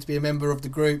anything. You just need to be a member of the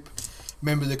group,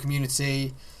 member of the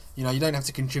community. You know, you don't have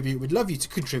to contribute. We'd love you to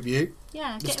contribute,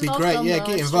 Yeah, Just get be involved. great, on yeah, the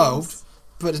get live involved. streams.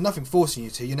 but there's nothing forcing you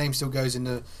to. Your name still goes in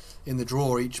the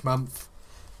draw each month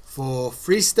for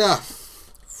free stuff.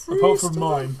 Apart from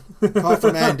mine. Apart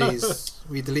from Andy's,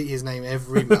 we delete his name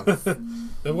every month.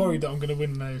 They're worried that I'm going to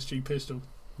win an ASG pistol.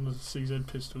 One of the CZ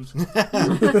pistols.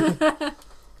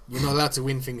 You're not allowed to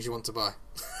win things you want to buy.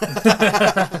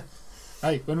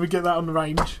 Hey, when we get that on the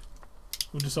range,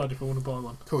 we'll decide if I want to buy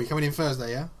one. Cool, you're coming in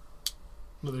Thursday, yeah?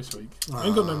 Not this week. I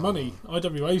ain't got no Ah. money.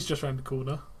 IWA's just round the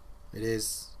corner. It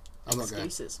is. I'm not going.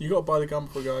 Excuses. You got to buy the gun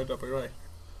before you go WA.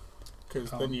 Because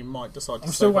Can't. then you might decide to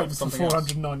I'm still save up waiting for something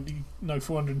else.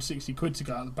 460 quid to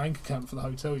go out of the bank account for the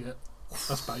hotel yet.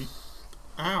 That's bait.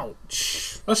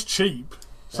 Ouch. That's cheap.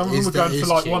 Some That of them are that going is for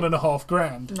like cheap. $1.5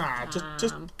 grand. Nah,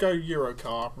 just go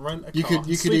Eurocar, rent a You car. could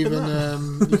and sleep in even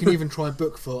that. you can even try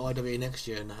book for IWA next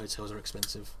year, and the hotels are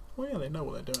expensive. Well, yeah, they know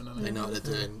what they're doing. Don't They know what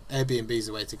they're doing. Airbnb's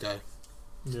the way to go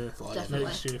Yeah, for IWA. Definitely.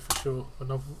 next year for sure.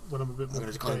 When I'm a bit I'm more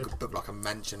going to prepared. book like a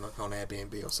mansion like on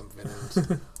Airbnb or something.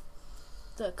 And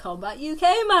The Combat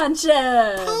UK mansion.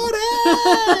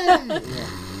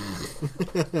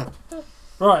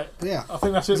 Right, But yeah. I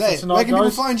think that's it Is that for it? tonight, Where can people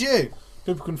guys. find you?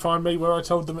 People can find me where I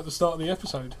told them at the start of the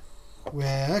episode.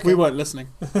 Where? Okay. We weren't listening.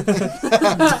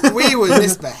 We were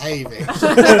misbehaving.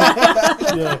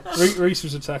 Yeah, Reese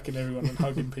was attacking everyone and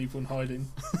hugging people and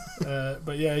hiding.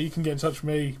 But yeah, you can get in touch with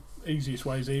me. Easiest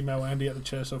way is email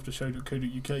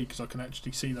andy@thechairsofttheshow.co.uk because I can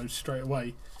actually see those straight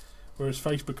away. Whereas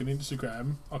Facebook and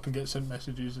Instagram, I can get sent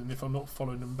messages, and if I'm not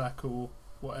following them back or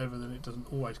whatever, then it doesn't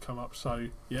always come up. So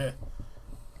yeah,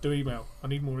 do email. I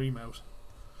need more emails.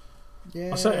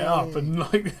 Yeah. I set it up and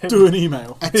like Do an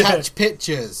email. Attach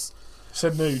pictures.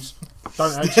 send nudes.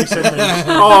 Don't actually send nudes.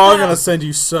 Oh, I'm going to send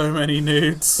you so many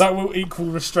nudes. That will equal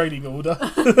restraining order.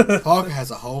 Parker has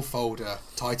a whole folder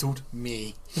titled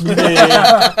Me.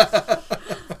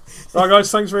 Right,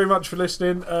 guys, thanks very much for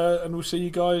listening, and we'll see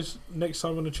you guys next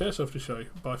time on the Chairsoft Show.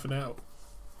 Bye for now.